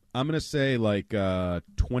 0. I'm going to say like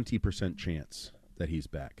 20% chance that he's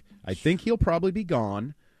back. I think he'll probably be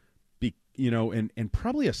gone, and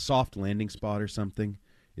probably a soft landing spot or something.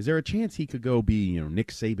 Is there a chance he could go be, Nick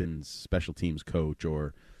Saban's special teams coach,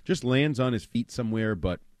 or just lands on his feet somewhere,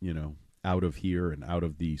 but, out of here and out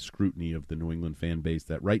of the scrutiny of the New England fan base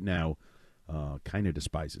that right now kind of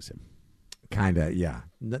despises him? Kind of, yeah.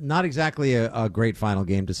 Not exactly a great final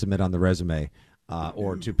game to submit on the resume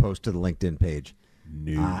or to post to the LinkedIn page.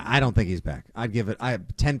 No. I don't think he's back. I'd give it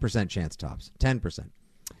 10% chance tops. 10%.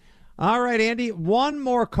 All right, Andy, one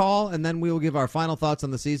more call, and then we will give our final thoughts on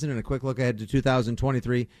the season and a quick look ahead to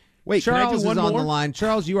 2023. Wait, Charles can I do one is on more? the line.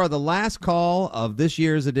 Charles, you are the last call of this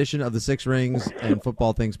year's edition of the Six Rings and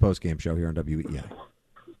Football Things postgame show here on WEI.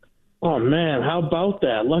 Oh, man, how about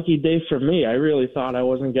that? Lucky day for me. I really thought I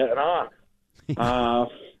wasn't getting on. I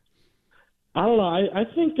don't know. I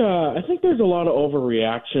think there's a lot of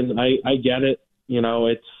overreaction. I get it.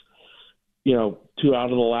 It's 2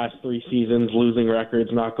 out of the last 3 seasons, losing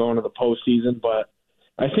records, not going to the postseason. But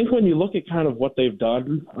I think when you look at kind of what they've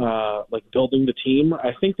done, like building the team,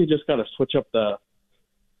 I think they just got to switch up the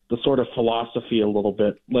sort of philosophy a little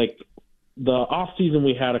bit. Like the off season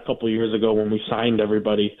we had a couple years ago when we signed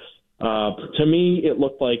everybody, to me it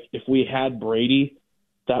looked like if we had Brady,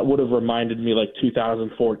 that would have reminded me like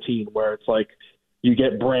 2014, where it's like you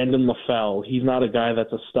get Brandon LaFell. He's not a guy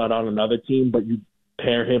that's a stud on another team, but you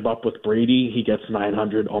pair him up with Brady, he gets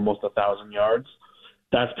 900, almost 1,000 yards.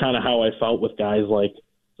 That's kind of how I felt with guys like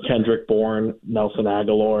Kendrick Bourne, Nelson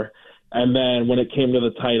Aguilar. And then when it came to the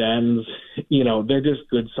tight ends, they're just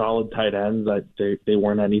good, solid tight ends. They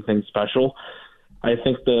weren't anything special. I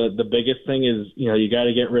think the biggest thing is, you got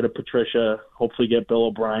to get rid of Patricia, hopefully get Bill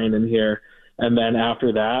O'Brien in here. And then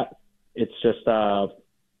after that, it's just,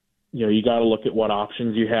 you got to look at what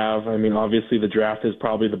options you have. I mean, obviously the draft is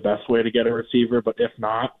probably the best way to get a receiver, but if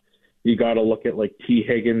not, you got to look at like T.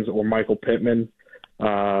 Higgins or Michael Pittman,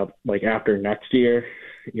 like after next year,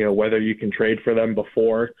 whether you can trade for them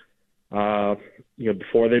before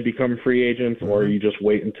they become free agents, or you just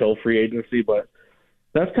wait until free agency. But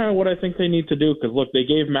that's kind of what I think they need to do. Because look, they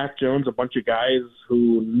gave Mac Jones a bunch of guys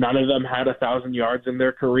who none of them had 1,000 yards in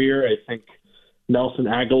their career. I think Nelson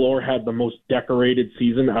Aguilar had the most decorated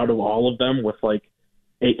season out of all of them with like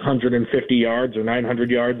 850 yards or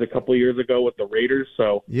 900 yards a couple of years ago with the Raiders.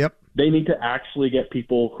 So yep, they need to actually get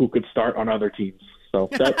people who could start on other teams. So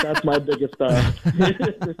that's my biggest. All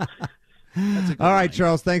right,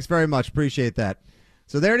 Charles, thanks very much. Appreciate that.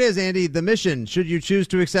 So there it is, Andy. The mission, should you choose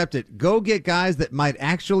to accept it, go get guys that might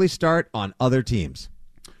actually start on other teams.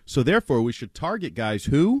 So therefore, we should target guys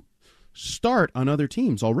who start on other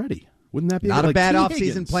teams already. Wouldn't that be not a bad T. offseason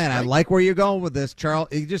Higgins, plan? right? I like where you're going with this, Charles.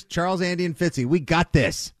 Charles, Andy, and Fitzy. We got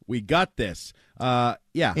this. We got this. Yeah,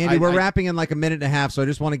 Andy, we're wrapping in like a minute and a half, so I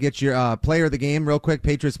just want to get your player of the game real quick.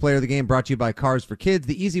 Patriots player of the game brought to you by Cars for Kids.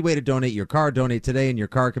 The easy way to donate your car. Donate today, and your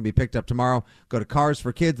car can be picked up tomorrow. Go to Cars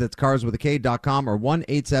for Kids. That's carswithak.com or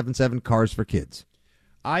 1-877-CARS-FOR-KIDS.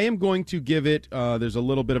 I am going to give it, there's a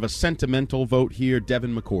little bit of a sentimental vote here,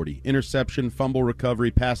 Devin McCourty. Interception, fumble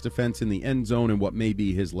recovery, pass defense in the end zone in what may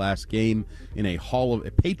be his last game in a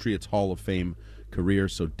Patriots Hall of Fame career.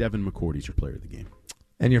 So Devin McCourty's your player of the game.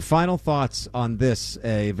 And your final thoughts on this,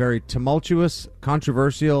 a very tumultuous,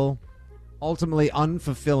 controversial, ultimately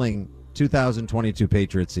unfulfilling 2022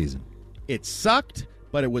 Patriots season. It sucked,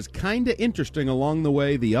 but it was kind of interesting along the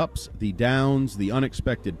way, the ups, the downs, the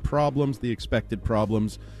unexpected problems, the expected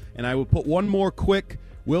problems. And I will put one more quick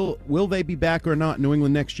Will they be back or not in New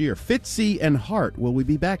England next year? Fitzy and Hart, will we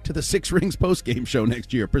be back to the Six Rings postgame show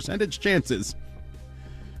next year? Percentage chances.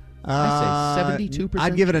 I say 72%.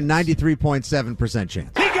 I'd give it a 93.7%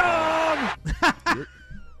 chance. Be gone!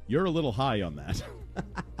 You're a little high on that.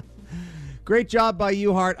 Great job by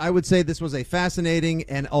you, Hart. I would say this was a fascinating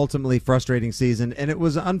and ultimately frustrating season, and it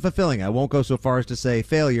was unfulfilling. I won't go so far as to say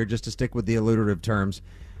failure, just to stick with the alliterative terms.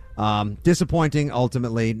 Disappointing,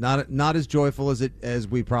 ultimately. Not as joyful as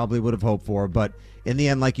we probably would have hoped for, but in the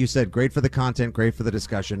end, like you said, great for the content, great for the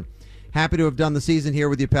discussion. Happy to have done the season here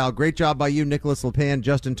with you, pal. Great job by you, Nicholas Lepan,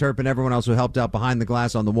 Justin Turpin, everyone else who helped out behind the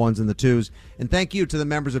glass on the ones and the twos. And thank you to the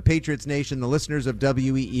members of Patriots Nation, the listeners of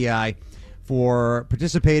WEEI, for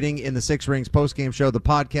participating in the Six Rings postgame show, the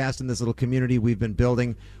podcast, and this little community we've been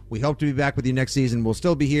building. We hope to be back with you next season. We'll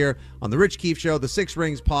still be here on the Rich Keefe Show, the Six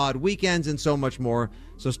Rings pod, weekends, and so much more.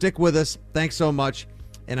 So stick with us. Thanks so much.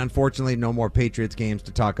 And unfortunately, no more Patriots games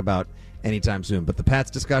to talk about anytime soon. But the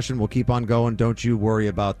Pats discussion will keep on going. Don't you worry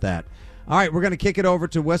about that. All right, we're going to kick it over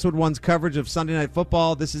to Westwood One's coverage of Sunday Night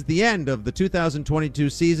Football. This is the end of the 2022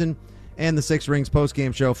 season and the Six Rings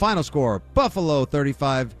postgame show. Final score, Buffalo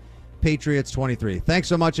 35, Patriots 23. Thanks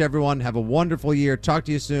so much, everyone. Have a wonderful year. Talk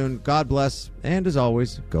to you soon. God bless. And as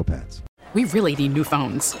always, go Pats. We really need new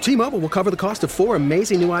phones. T-Mobile will cover the cost of 4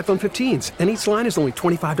 amazing new iPhone 15s, and each line is only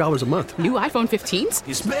 $25 a month. New iPhone 15s?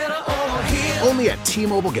 It's better over here. Only at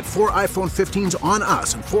T-Mobile, get 4 iPhone 15s on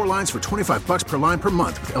us and 4 lines for $25 per line per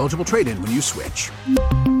month with eligible trade-in when you switch.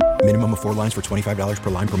 Minimum of 4 lines for $25 per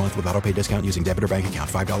line per month with autopay discount using debit or bank account.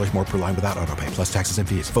 $5 more per line without autopay, plus taxes and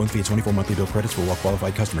fees. Phone fee at 24 monthly bill credits for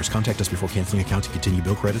well-qualified customers. Contact us before canceling account to continue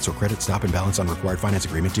bill credits or credit stop and balance on required finance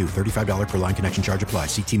agreement due. $35 per line connection charge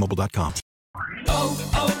applies. See T-Mobile.com.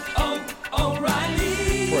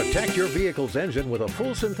 O'Reilly. Protect your vehicle's engine with a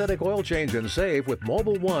full synthetic oil change and save with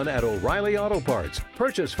Mobil 1 at O'Reilly Auto Parts.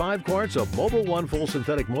 Purchase 5 quarts of Mobil 1 full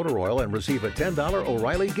synthetic motor oil and receive a $10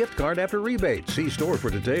 O'Reilly gift card after rebate. See store for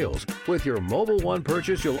details. With your Mobil 1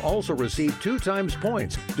 purchase, you'll also receive 2 times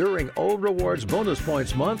points during O Rewards Bonus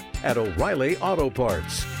Points Month at O'Reilly Auto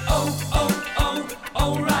Parts.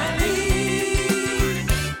 O'Reilly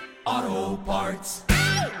Auto Parts.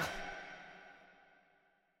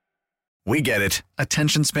 We get it.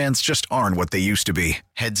 Attention spans just aren't what they used to be.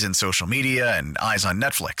 Heads in social media and eyes on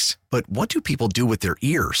Netflix. But what do people do with their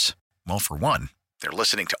ears? Well, for one, they're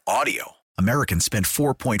listening to audio. Americans spend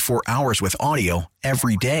 4.4 hours with audio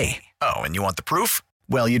every day. Oh, and you want the proof?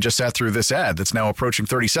 Well, you just sat through this ad that's now approaching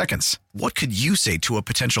 30 seconds. What could you say to a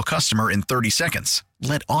potential customer in 30 seconds?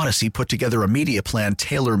 Let Odyssey put together a media plan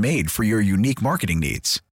tailor-made for your unique marketing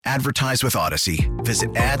needs. Advertise with Odyssey.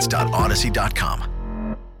 Visit ads.odyssey.com.